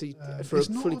guilty. For a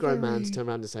fully grown man to turn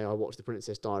around and say, "I watched The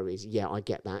Princess Diaries," yeah, I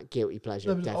get that guilty pleasure.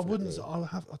 No, but definitely. I wouldn't. I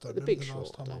don't remember the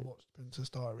last time I watched The Princess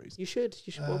Diaries. You should.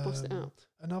 You should bust it out.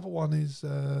 Another one is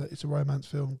it's a romance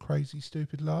film, Crazy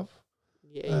Stupid Love.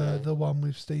 Yeah, The one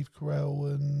with Steve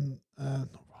Carell and not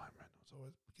Ryan Reynolds. I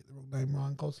always get the wrong name.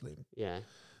 Ryan Gosling. Yeah.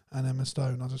 And Emma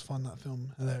Stone. I just find that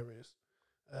film hilarious.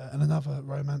 And another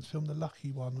romance film, The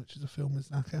Lucky One, which is a film with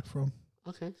Zac Efron.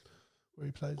 Okay. Where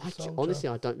he plays a soldier. Honestly,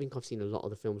 I don't think I've seen a lot of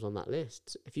the films on that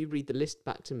list. If you read the list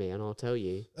back to me, and I'll tell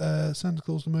you. Santa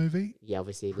Claus the movie. Yeah,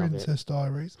 obviously. Princess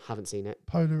Diaries. Haven't seen it.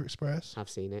 Polar Express. Have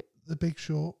seen it. The Big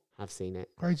Short. Have seen it.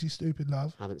 Crazy Stupid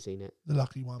Love. Haven't seen it. The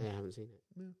Lucky One. Yeah, haven't seen it.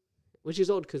 Yeah. Which is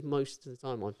odd because most of the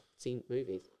time I've seen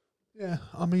movies. Yeah,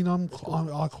 I mean,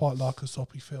 I quite like a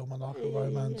soppy film. I like a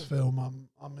romance film.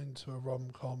 I'm into a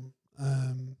rom-com.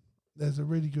 There's a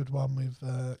really good one with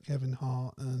Kevin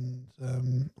Hart and I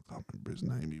can't remember his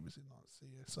name. He was in like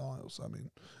CSI or something.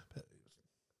 But it was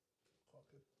quite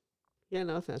good. Yeah,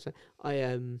 no, I think that's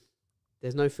right.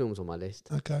 There's no films on my list.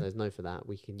 Okay, so there's no for that.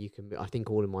 You can. I think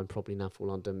all of mine probably now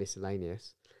fall under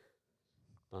miscellaneous.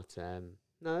 But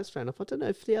no, that's fair enough. I don't know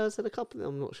if the others had a couple.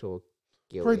 I'm not sure.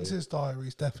 Guilty. Princess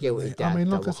Diaries, definitely. I mean,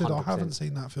 like I said, 100%. I haven't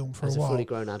seen that film for a while. As a fully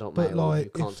grown adult but male, like,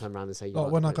 you can't turn around and say you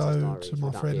like when I go to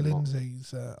my friend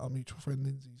Lindsay's, our mutual friend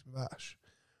Lindsay's with Ash,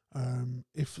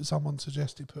 if someone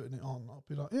suggested putting it on, I'll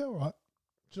be like, yeah, all right.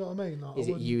 Do you know what I mean? Like, is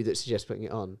it you that suggests putting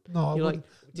it on? No, you're like,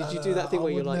 did you do that thing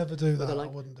where you're like, never do that. Like,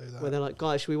 I wouldn't do that. Where they're like,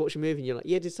 guys, should we watch a movie? And you're like,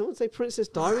 yeah, did someone say Princess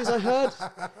Diaries? I heard.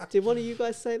 Did one of you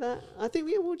guys say that? I think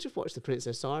we'll just watch the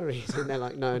Princess Diaries. And they're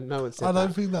like, no one said that. I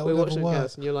don't think that would ever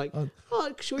work. And you're like,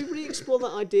 should we really explore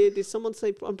that idea? Did someone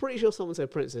say? I'm pretty sure someone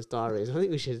said Princess Diaries. I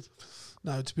think we should.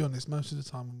 No, to be honest, most of the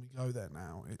time when we go there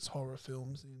now, it's horror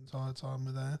films the entire time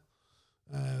we're there.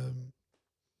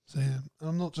 So yeah, and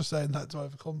I'm not just saying that to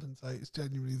overcompensate. It's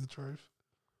genuinely the truth.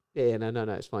 Yeah, no,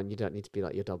 it's fine. You don't need to be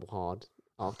like you're double hard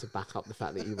to back up the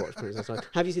fact that you watched Princess Diaries.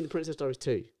 Have you seen the Princess Diaries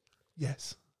 2?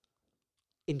 Yes.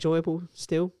 Enjoyable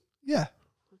still? Yeah.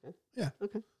 Okay. Yeah.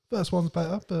 Okay. First one's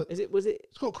better, but was it?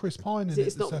 It's got Chris Pine in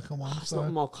it. The second one. It's not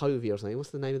Markovia or something. What's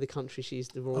the name of the country she's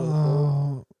the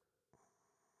royal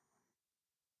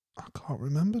for? I can't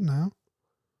remember now.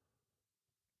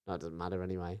 No, it doesn't matter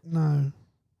anyway. No.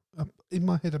 In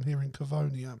my head, I'm hearing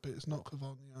Cavonia, but it's not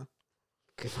Cavonia.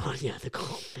 Cavonia, the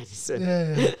cough medicine.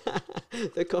 Yeah.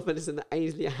 The cough medicine that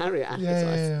Ainsley Harriott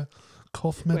advertised. Yeah.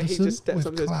 Cough medicine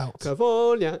with clout.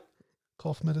 Cavonia.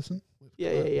 Cough medicine.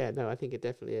 Yeah. No, I think it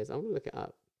definitely is. I'm going to look it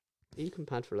up. You can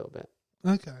pad for a little bit.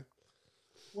 Okay.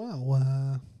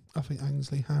 Well, I think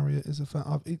Ainsley Harriott is a fan.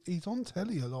 He's on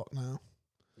telly a lot now.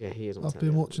 Yeah, he is on telly. I've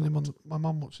been watching him on... My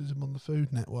mum watches him on the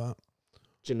Food Network.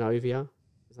 Genovia.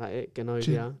 Is that it?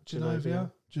 Genovia? Genovia.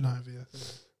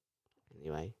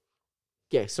 Anyway.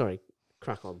 Yeah, sorry.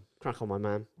 Crack on, my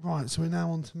man. Right, so we're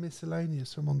now on to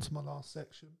miscellaneous. I'm on to my last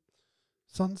section.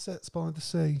 Sunsets by the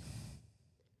Sea.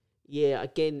 Yeah,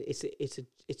 again, it's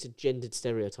a gendered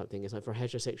stereotype thing. It's like for a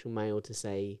heterosexual male to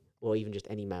say, or even just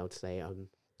any male to say,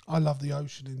 I love the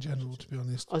ocean in general, to be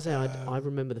honest. I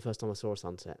remember the first time I saw a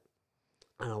sunset,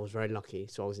 and I was very lucky.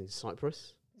 So I was in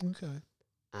Cyprus. Okay.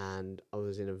 And I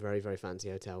was in a very, very fancy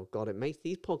hotel. God,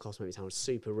 these podcasts make me sound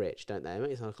super rich, don't they? It makes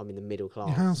me sound like I'm in the middle class.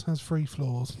 Your house has 3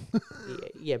 floors.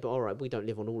 yeah, but all right, we don't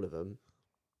live on all of them.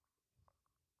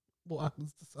 What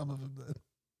happens to some of them then?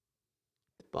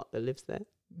 The butler lives there.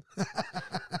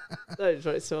 No,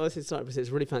 right, so I was in Cyprus. It's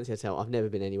a really fancy hotel. I've never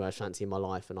been anywhere as fancy in my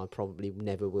life, and I probably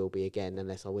never will be again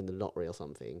unless I win the lottery or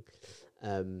something.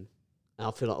 And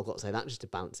I feel like I've got to say that just to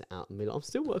balance it out and be like, I'm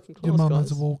still working class, Your mum guys.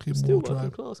 has a walk-in still wardrobe.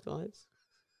 Working class, guys.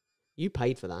 You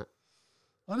paid for that.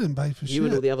 I didn't pay for shit. You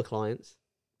and all the other clients.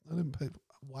 I didn't pay.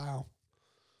 Wow.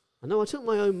 I know. I took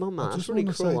my own mum out. That's really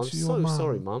cruel. I'm so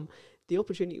sorry, mum. The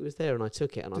opportunity was there, and I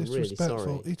took it, and I'm really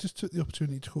sorry. He just took the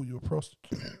opportunity to call you a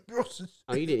prostitute.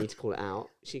 Oh, you didn't need to call it out.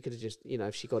 She could have just,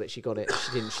 if she got it, she got it. If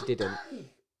she didn't, she didn't.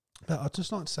 But I'd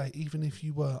just like to say, even if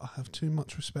you were, I have too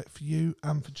much respect for you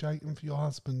and for Jake and for your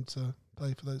husband to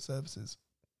pay for those services.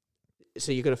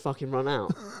 So you're going to fucking run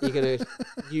out? You're going to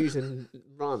use and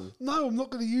run? No, I'm not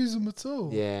going to use them at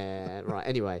all. Yeah, right.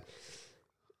 Anyway,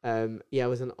 I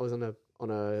was on a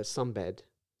sunbed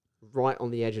right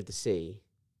on the edge of the sea.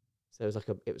 So it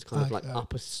was kind of like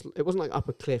it wasn't like up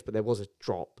a cliff, but there was a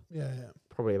drop. Yeah.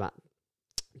 Probably about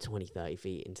 20, 30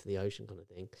 feet into the ocean kind of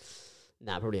thing.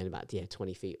 Nah, probably only about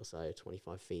 20 feet or so,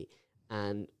 25 feet.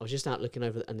 And I was just out looking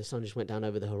over, and the sun just went down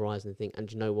over the horizon and thing.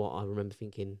 And you know what? I remember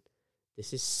thinking,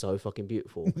 this is so fucking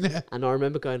beautiful. And I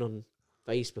remember going on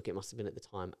Facebook, it must have been at the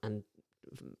time, and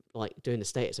like doing the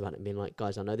status about it and being like,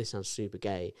 guys, I know this sounds super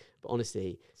gay, but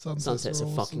honestly, sunsets are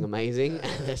awesome. Fucking amazing.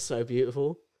 Yeah. They're so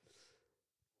beautiful.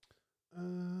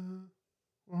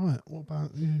 Right, what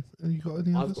about you? Have you got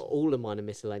any others? I've got all of mine are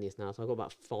miscellaneous now, so I've got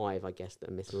about 5, I guess, that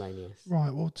are miscellaneous. Right,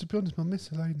 well, to be honest, my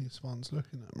miscellaneous ones,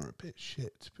 looking at them, are a bit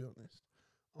shit, to be honest.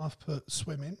 I've put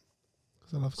swimming,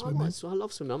 because I love swimming. I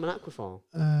love swimming. I'm an aquaphile.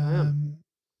 I am.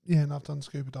 Yeah, and I've done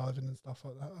scuba diving and stuff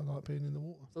like that. I like being in the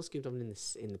water. I've done scuba diving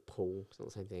in the pool. It's not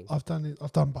the same thing. I've done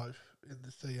both, in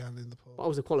the sea and in the pool. But I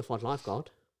was a qualified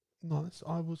lifeguard. Nice.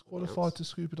 I was qualified to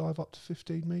scuba dive up to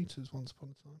 15 metres once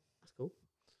upon a time. That's cool.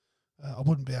 I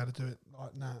wouldn't be able to do it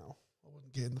like now. I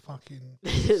wouldn't get in the fucking the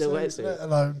wetsuit, let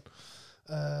alone.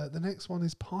 The next one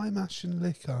is pie mash and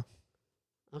liquor.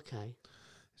 Okay.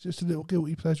 It's just a little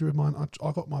guilty pleasure of mine.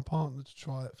 I got my partner to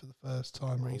try it for the first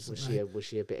time recently. Was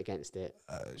she a bit against it?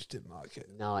 She didn't like it.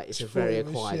 No, it's a very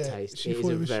acquired taste. It is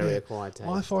a very acquired taste.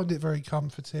 I find it very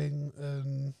comforting.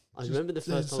 And I remember the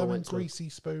first time I went to greasy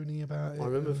spoony about it. I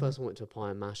remember the first time I went to a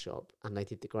pie and mash shop and they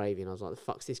did the gravy and I was like, the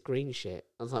fuck's this green shit?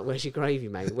 I was like, where's your gravy,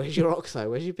 mate? Where's your oxo?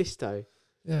 Where's your bisto?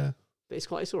 Yeah. But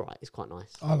it's alright. It's quite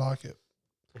nice. I like it.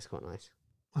 It's quite nice.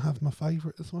 I have my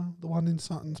favourite as well. The one in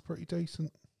Sutton's pretty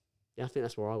decent. Yeah, I think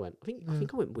that's where I went. I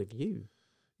think I went with you.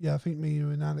 Yeah, I think me,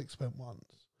 you and Alex went once.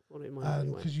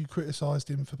 Because you criticised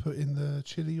him for putting the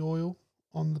chili oil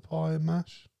on the pie and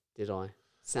mash. Did I?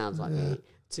 Sounds like me.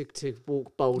 To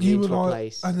walk boldly into a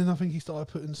place. And then I think he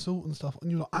started putting salt and stuff. And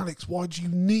you're like, Alex, why do you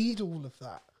need all of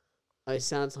that? It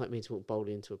sounds like me to walk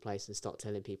boldly into a place and start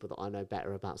telling people that I know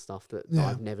better about stuff that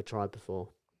I've never tried before.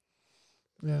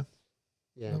 Yeah.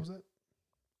 Yeah. That was it.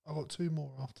 I got 2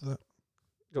 more after that.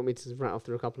 Do you want me to rattle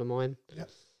through a couple of mine? Yeah.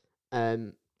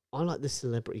 I like the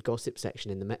celebrity gossip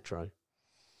section in the Metro.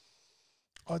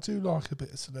 I do like a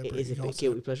bit of celebrity gossip. It is a bit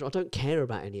guilty pleasure. I don't care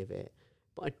about any of it,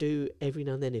 but I do every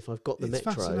now and then if I've got the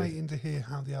Metro. It's fascinating to hear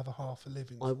how the other half are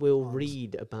living. I will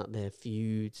read about their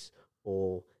feuds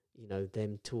or,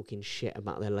 them talking shit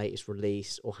about their latest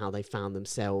release or how they found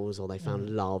themselves or they found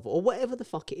love or whatever the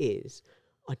fuck it is.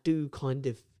 I do kind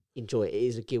of enjoy it. It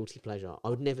is a guilty pleasure. I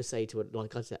would never say to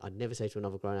I'd never say to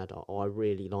another grown adult, I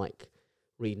really like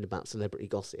reading about celebrity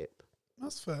gossip.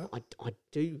 That's fair. I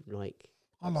do like.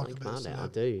 I like a bit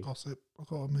of gossip. I've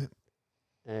got to admit.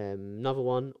 Another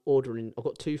one, ordering. I've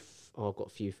got I've got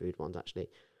a few food ones actually.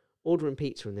 Ordering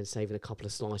pizza and then saving a couple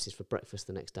of slices for breakfast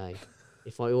the next day.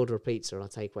 If I order a pizza and I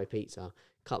take away pizza, a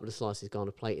couple of slices go on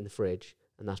a plate in the fridge,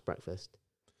 and that's breakfast.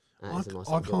 I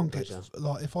can't get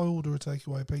if I order a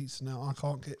takeaway pizza now, I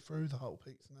can't get through the whole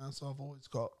pizza now, so I've always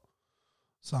got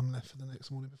some left for the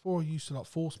next morning. Before I used to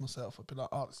force myself, I'd be like,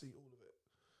 let's eat all of it.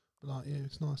 But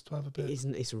it's nice to have a bit.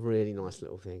 It's a really nice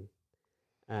little thing.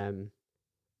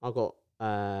 I've got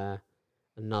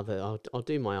another. I'll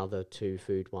do my other 2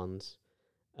 food ones.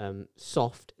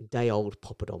 Soft day old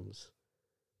poppadoms.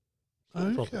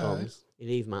 Okay. Poppadoms. You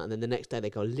leave them out, and then the next day they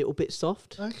go a little bit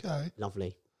soft. Okay.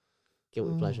 Lovely.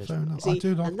 Guilty pleasure. Fair enough. See, I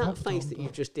do like and that face that you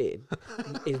just did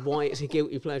is why it's a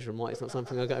guilty pleasure and why it's not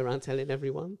something I go around telling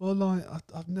everyone. Well,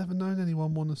 I've never known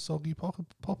anyone want a soggy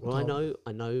poppadom. Well,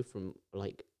 I know from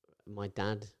my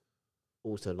dad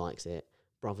also likes it.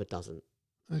 Brother doesn't.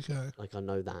 Okay. I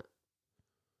know that.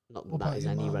 Not that is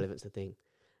any relevance to the thing.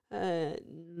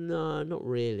 No, not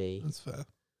really. That's fair.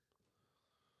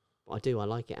 But I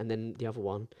like it. And then the other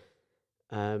one,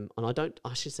 and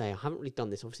I should say, I haven't really done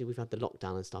this. Obviously, we've had the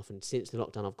lockdown and stuff. And since the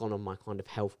lockdown, I've gone on my kind of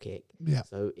health kick. Yeah.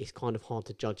 So it's kind of hard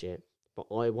to judge it.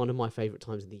 But one of my favourite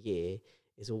times of the year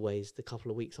is always the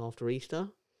couple of weeks after Easter.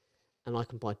 And I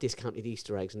can buy discounted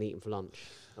Easter eggs and eat them for lunch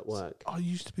at work. I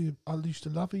used to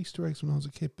love Easter eggs when I was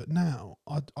a kid. But now,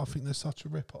 I think they're such a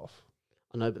rip-off.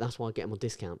 I know, but that's why I get them on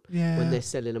discount. Yeah. When they're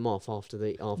selling them off after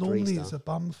Normally Easter. It's a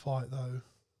bum fight, though,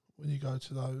 when you go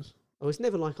to those. Oh, it's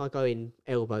never like I go in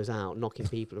elbows out, knocking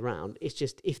people around. It's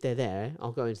just, if they're there,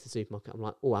 I'll go into the supermarket. I'm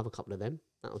like, I'll have a couple of them.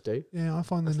 That'll do. Yeah, I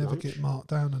find they never get marked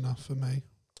down enough for me.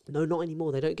 No, not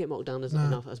anymore. They don't get marked down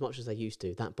enough as much as they used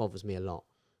to. That bothers me a lot.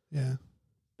 Yeah.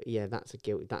 But yeah, that's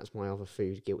my other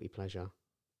food guilty pleasure.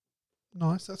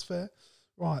 Nice, that's fair.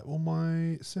 Right, well,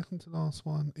 my second to last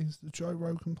one is the Joe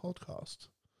Rogan podcast.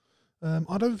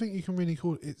 I don't think you can really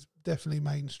call it. It's definitely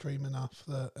mainstream enough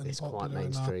and it's popular quite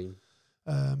mainstream.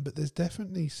 But there's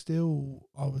definitely still,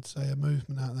 I would say, a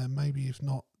movement out there, maybe if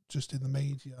not just in the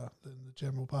media, than the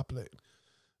general public,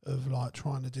 of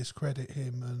trying to discredit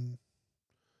him and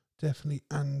definitely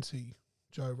anti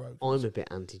Joe Rogan. I'm a bit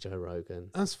anti-Joe Rogan.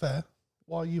 That's fair.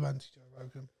 Why are you anti-Joe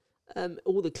Rogan?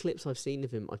 All the clips I've seen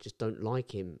of him, I just don't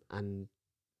like him. And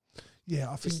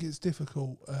yeah, I think it's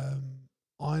difficult.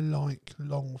 I like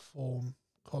long form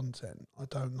content. I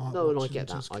don't like. No, and I get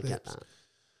that. I get that.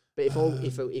 But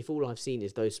if all I've seen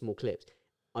is those small clips,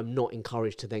 I'm not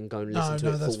encouraged to then go and listen to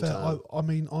it. No, that's fair. I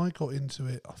mean, I got into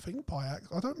it, I think by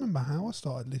accident. I don't remember how I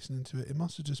started listening to it. It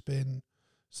must have just been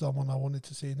someone I wanted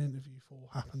to see an interview for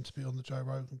happened to be on the Joe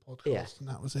Rogan podcast, and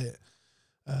that was it.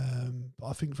 But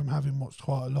I think from having watched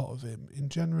quite a lot of him, in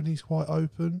general, he's quite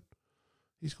open.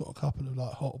 He's got a couple of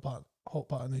like hot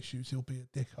button issues he'll be a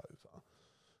dick over.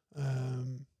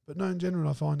 But no, in general,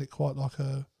 I find it quite like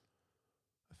a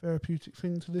therapeutic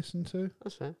thing to listen to.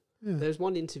 That's fair. Yeah. There's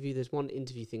one interview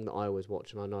thing that I always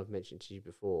watch, and I know I've mentioned to you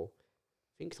before. I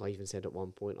think I even said at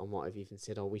one point, I might have even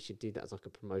said, we should do that as like a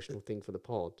promotional thing for the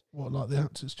pod. What, like the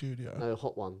Actors Studio? No,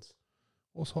 Hot Ones.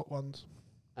 What's Hot Ones?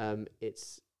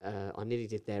 It's I nearly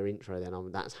did their intro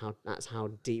then. That's how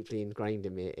deeply ingrained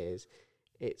in me it is.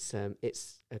 It's a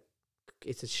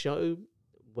show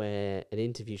an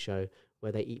interview show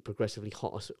where they eat progressively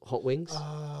hot wings.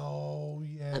 Oh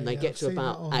yeah. And they get to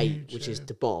about 8, YouTube. Which is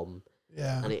the bomb.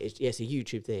 Yeah. And it's a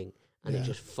YouTube thing. And it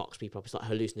just fucks people up. It's like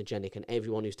hallucinogenic, and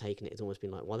everyone who's taken it has almost been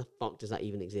like, why the fuck does that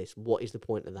even exist? What is the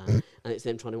point of that? And it's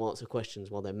them trying to answer questions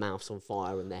while their mouth's on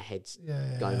fire and their head's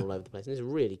going all over the place. And it's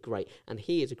really great. And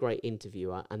he is a great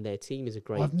interviewer, and their team is a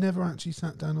great... I've never actually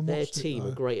sat down and watched it. Their team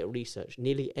are great at research.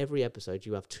 Nearly every episode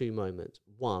you have 2 moments.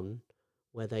 One,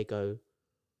 where they go,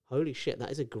 holy shit, that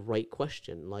is a great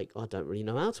question. Like, I don't really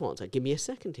know how to answer it. Give me a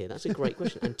second here. That's a great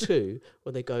question. And 2,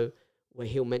 where they go... where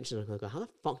he'll mention it and I go, how the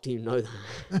fuck do you know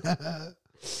that?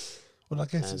 Well, I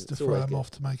guess it's to throw them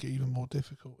off to make it even more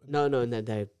difficult. No, and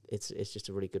then it's just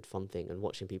a really good fun thing, and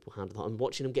watching people handle that and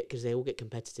watching them because they all get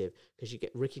competitive, because you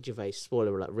get Ricky Gervais,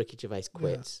 spoiler alert, Ricky Gervais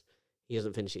quits. He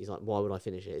doesn't finish it. He's like, why would I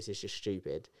finish it? It's just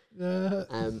stupid. Yeah.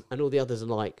 And all the others are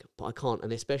like, but I can't.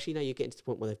 And especially now you're getting to the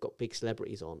point where they've got big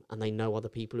celebrities on and they know other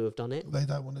people who have done it. They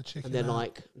don't want to chicken. And they're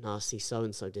like, nah, see, so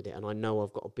and so did it, and I know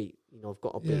I've got to beat them.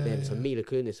 Yeah. So Mila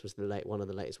Kunis was one of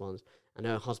the latest ones, and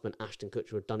her husband Ashton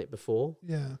Kutcher had done it before.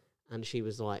 Yeah. And she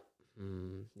was like,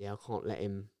 I can't let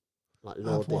him like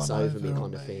lord this over me,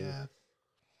 kind of thing. Yeah.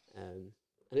 And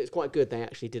it's quite good. They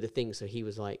actually did a thing. So he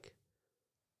was like,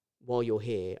 while you're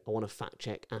here, I want to fact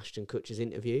check Ashton Kutcher's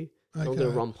interview. Okay. So I'm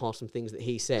going to run past some things that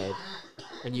he said,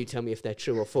 and you tell me if they're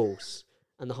true or false.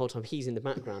 And the whole time he's in the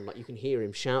background, like you can hear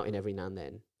him shouting every now and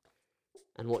then,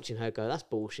 and watching her go, "That's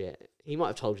bullshit." He might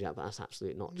have told you that, but that's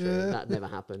absolutely not true. Yeah. That never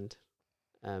happened.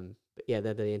 But yeah,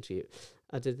 they're the interview.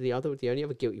 The only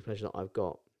other guilty pleasure that I've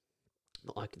got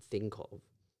that I could think of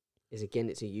is, again,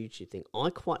 it's a YouTube thing. I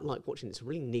quite like watching. It's a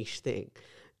really niche thing.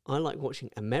 I like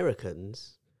watching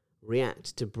Americans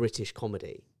react to British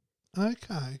comedy.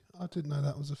 Okay, I didn't know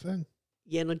that was a thing.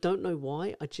 Yeah, and I don't know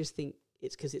why. I just think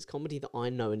it's because it's comedy that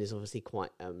I know and is obviously quite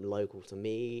local to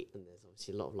me, and there's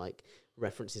obviously a lot of like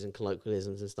references and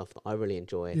colloquialisms and stuff that I really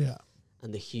enjoy. Yeah,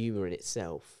 and the humour in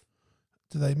itself.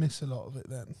 Do they miss a lot of it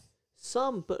then?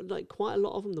 Some, but like quite a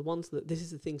lot of them. The ones that this is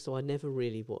the thing. So I never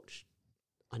really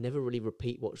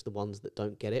repeat watch the ones that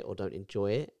don't get it or don't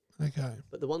enjoy it. Okay,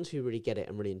 but the ones who really get it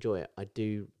and really enjoy it, I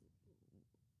do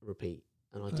repeat,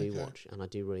 and I do watch, and I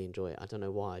do really enjoy it. I don't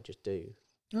know why, I just do.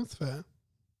 That's fair.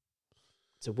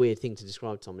 It's a weird thing to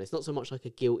describe to someone. It's not so much like a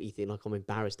guilty thing, like I'm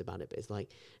embarrassed about it, but it's like,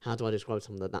 how do I describe to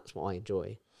someone that that's what I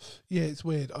enjoy? Yeah, it's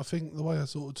weird. I think the way I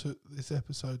sort of took this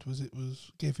episode was it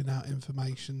was giving out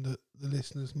information that the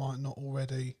listeners might not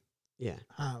already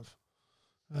have.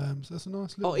 So that's a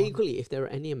nice little one. Equally, if there are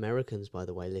any Americans, by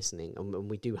the way, listening, and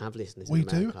we do have listeners in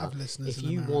America. We do have listeners in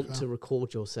America. If you want to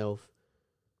record yourself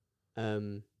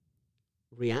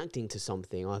reacting to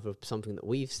something, either something that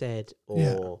we've said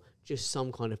or just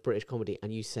some kind of British comedy,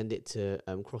 and you send it to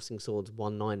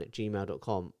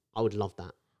CrossingSwords19@gmail.com, I would love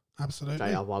that.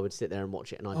 Absolutely. I would sit there and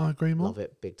watch it, and I agree more. Love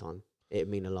it big time. It'd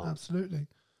mean a lot. Absolutely.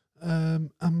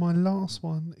 And my last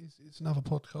one is another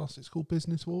podcast. It's called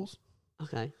Business Wars.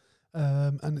 Okay.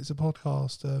 And it's a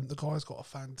podcast. The guy's got a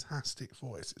fantastic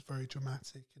voice. It's very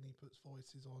dramatic, and he puts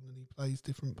voices on and he plays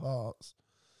different parts.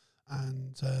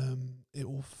 And it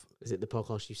will. Is it the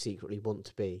podcast you secretly want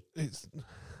to be? It's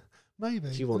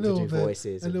maybe. Do you want to do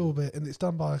voices? A little bit, and it's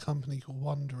done by a company called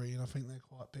Wondery, and I think they're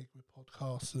quite big with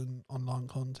podcasts and online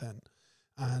content.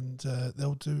 And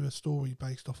they'll do a story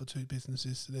based off of 2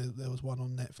 businesses. So there was one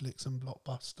on Netflix and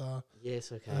Blockbuster.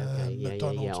 Yes, okay.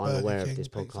 McDonald's, I'm aware of this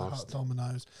podcast.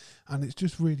 Domino's. And it's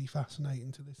just really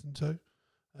fascinating to listen to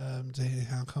hear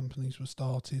how companies were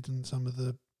started and some of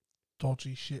the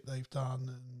dodgy shit they've done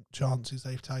and chances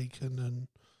they've taken and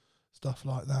stuff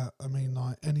like that. I mean,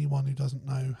 like, anyone who doesn't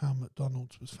know how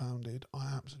McDonald's was founded,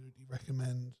 I absolutely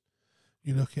recommend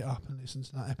you look it up and listen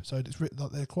to that episode. It's written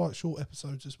like they're quite short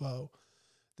episodes as well.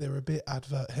 They're a bit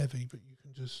advert heavy, but you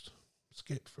can just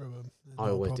skip through them. I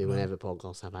always do whenever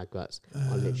podcasts have adverts.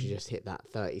 I literally just hit that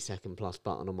 30-second plus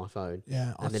button on my phone.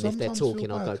 Yeah, and then if they're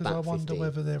talking, I'll go back. I wonder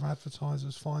whether their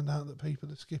advertisers find out that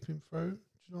people are skipping through. Do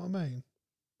you know what I mean?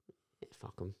 Yeah,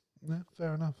 fuck them. Yeah,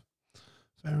 fair enough.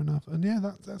 Fair enough. And yeah,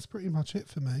 that's pretty much it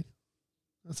for me.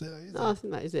 That's it. I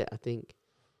think that is it. I think.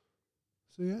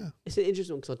 So yeah, it's an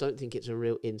interesting one because I don't think it's a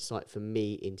real insight for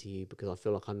me into you because I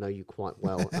feel like I know you quite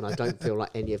well, and I don't feel like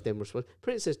any of them were surprised.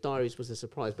 Princess Diaries was a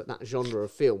surprise, but that genre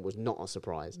of film was not a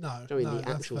surprise. No, I mean the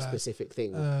actual specific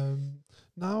thing.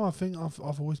 No, I think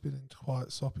I've always been into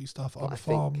quite soppy stuff. I'm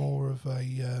far more of a.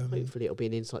 Hopefully, it'll be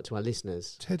an insight to our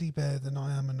listeners. Teddy bear than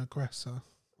I am an aggressor.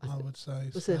 I would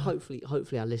say. So hopefully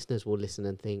our listeners will listen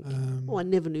and think, "Oh, I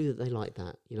never knew that they liked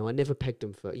that." You know, I never pegged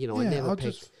them for. You know,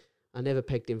 I never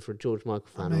pegged him for a George Michael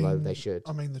fan, although they should.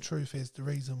 I mean, the truth is, the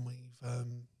reason we've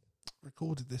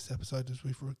recorded this episode is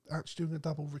we're actually doing a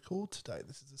double record today.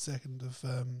 This is the second of.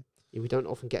 We don't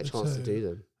often get a chance to do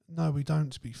them. No, we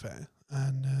don't, to be fair.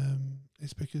 And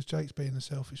it's because Jake's being a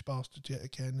selfish bastard yet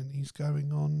again, and he's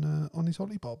going on his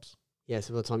hollybobs. Yeah,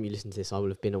 so by the time you listen to this, I will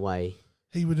have been away.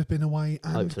 He would have been away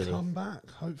and come back.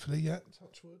 Hopefully, yeah,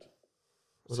 touch wood.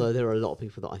 Although there are a lot of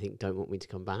people that I think don't want me to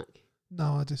come back.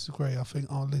 No, I disagree. I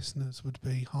think our listeners would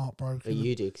be heartbroken. But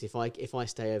you do, because if I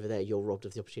stay over there, you're robbed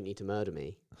of the opportunity to murder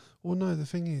me. Well, no, the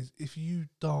thing is, if you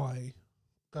die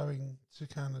going to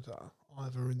Canada,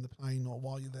 either in the plane or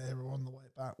while you're there or on the way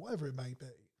back, whatever it may be,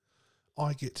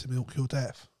 I get to milk your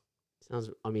death.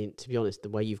 I mean, to be honest, the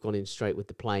way you've gone in straight with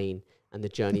the plane and the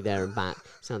journey there and back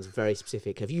sounds very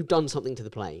specific. Have you done something to the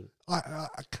plane? I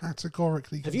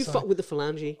categorically. Have you fucked with the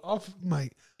phalange?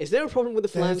 Mate. Is there a problem with the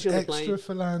phalange on the plane? There's extra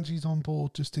phalanges on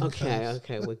board just in case.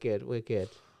 Okay, we're good.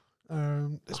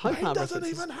 This plane doesn't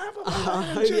even have a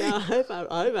phalange.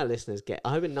 I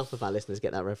hope enough of our listeners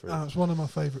get that reference. It's one of my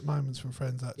favourite moments from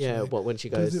Friends, actually. Yeah, when she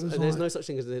goes, and there's no such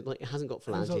thing as it hasn't got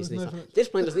phalanges. This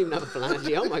plane doesn't even have a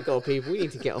phalange. Oh my god, people, we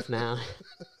need to get off now.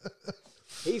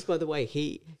 He's, by the way,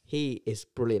 he is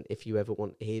brilliant. If you ever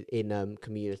want, in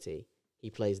Community, he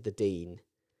plays the Dean,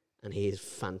 and he is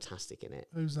fantastic in it.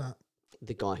 Who's that?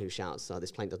 The guy who shouts,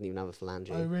 "This plane doesn't even have a phalange."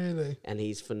 Oh, really? And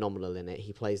he's phenomenal in it.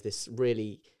 He plays this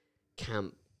really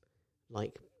camp,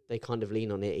 like they kind of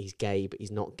lean on it. He's gay, but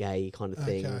he's not gay, kind of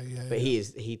thing. But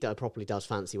he properly does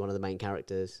fancy one of the main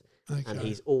characters, and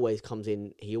he always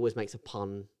makes a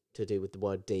pun to do with the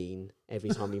word Dean every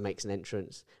time he makes an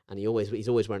entrance, and he's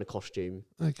always wearing a costume.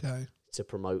 To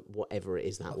promote whatever it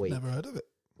is that week. Never heard of it.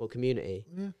 Well, Community.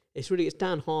 Yeah. It's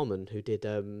Dan Harmon who did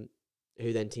who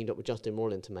then teamed up with Justin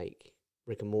Roiland to make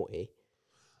Rick and Morty.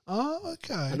 Oh,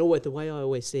 okay. And the way I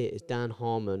always see it is Dan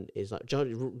Harmon is like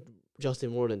Justin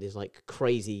Roiland is like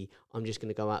crazy. I'm just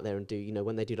going to go out there and do,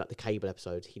 when they do like the Cable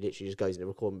episodes, he literally just goes in the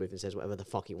recording booth and says whatever the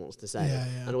fuck he wants to say. Yeah.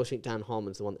 And I always think Dan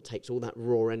Harmon's the one that takes all that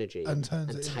raw energy and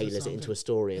tailors it into a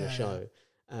story and a show.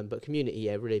 But Community,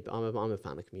 really, I'm a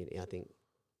fan of Community, I think.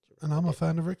 And I'm a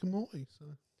fan of Rick and Morty. So.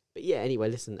 But yeah, anyway,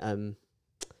 listen.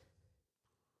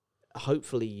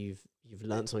 Hopefully you've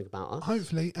learned something about us.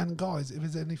 Hopefully, and guys, if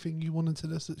there's anything you want to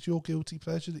tell us that's your guilty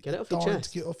pleasure that you're dying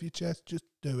to get off your chest, just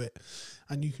do it.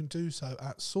 And you can do so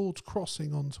at Swords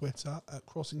Crossing on Twitter, at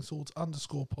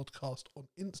CrossingSwords_podcast on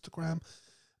Instagram,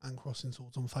 and Crossing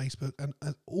Swords on Facebook. And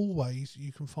as always,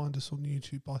 you can find us on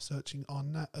YouTube by searching our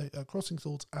Crossing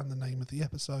Swords and the name of the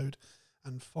episode.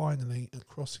 And finally, at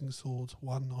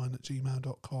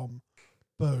CrossingSwords19@gmail.com.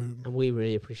 Boom. And we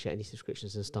really appreciate any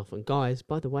subscriptions and stuff. And guys,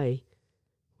 by the way,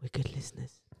 we're good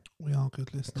listeners. We are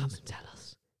good listeners. Come and tell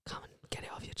us. Come and get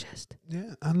it off your chest.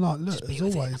 Yeah, and look, as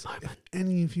always, if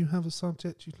any of you have a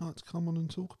subject you'd like to come on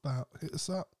and talk about, hit us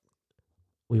up.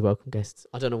 We welcome guests.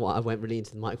 I don't know why I went really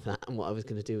into the mic for that, and what I was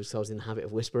going to do was I was in the habit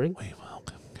of whispering. We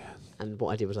welcome guests. And what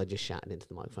I did was I just shouted into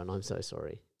the microphone. I'm so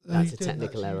sorry. That's a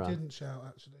technical error. You didn't shout,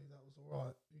 actually. That was all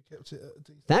right. You kept it at a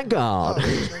decent Thank God. Oh,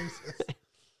 Jesus.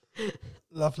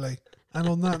 Lovely. And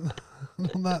on that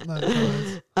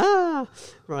note, guys.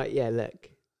 Right, yeah, look.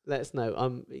 Let us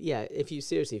know. If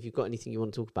you've got anything you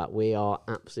want to talk about, we are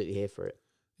absolutely here for it.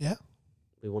 Yeah.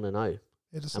 We want to know.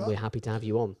 And we're happy to have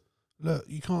you on. Look,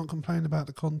 you can't complain about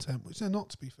the content, which they're not,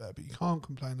 to be fair, but you can't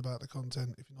complain about the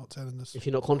content if you're not telling us. If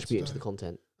you're not contributing to the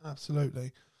content.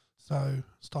 Absolutely. So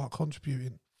start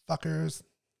contributing, fuckers.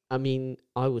 I mean,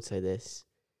 I would say this.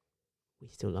 We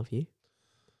still love you.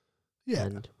 Yeah.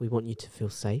 And we want you to feel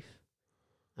safe.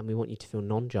 And we want you to feel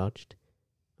non-judged.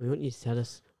 We want you to tell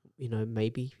us,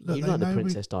 maybe you like the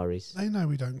Princess Diaries. They know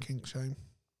we don't kink shame.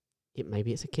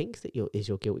 maybe it's a kink that is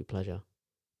your guilty pleasure.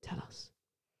 Tell us.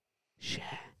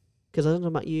 Share. Because I don't know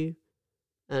about you,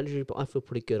 Andrew, but I feel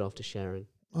pretty good after sharing.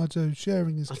 I do.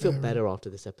 Sharing is I feel better after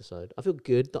this episode. I feel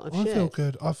good that I've shared. I feel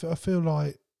good. I feel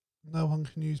like no one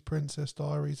can use Princess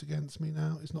Diaries against me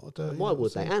now. It's not a dirty. And why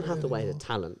would they? Anne Hathaway is a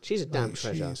talent. She's a damn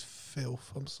treasure. She is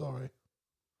filth. I'm sorry.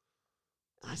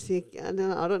 I see. I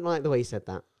don't like the way you said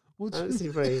that. I don't see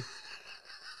very.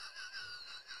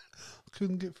 I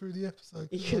couldn't get through the episode.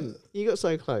 You couldn't. You got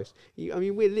so close. I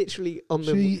mean, we're literally on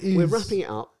the. We're wrapping it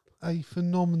up. A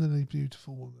phenomenally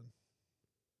beautiful woman.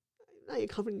 No, you're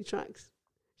covering your tracks.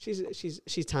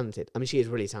 She's talented. I mean, she is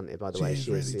really talented. By the way,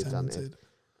 she is really talented.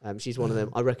 She's one of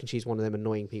them. I reckon she's one of them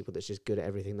annoying people that's just good at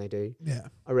everything they do. Yeah.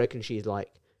 I reckon she's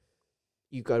like,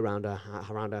 you go around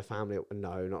her family.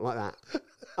 No, not like that.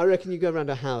 I reckon you go around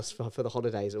her house for the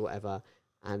holidays or whatever,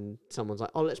 and someone's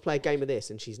like, "Oh, let's play a game of this,"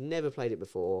 and she's never played it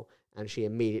before, and she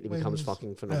immediately becomes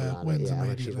fucking phenomenal. Yeah, I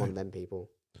reckon she's one of them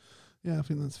people. Yeah, I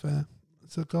think that's fair.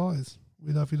 So, guys,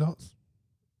 we love you lots.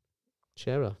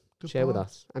 Share her. Goodbye. Share with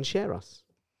us and share us.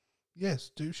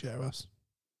 Yes, do share us.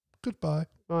 Goodbye.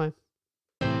 Bye.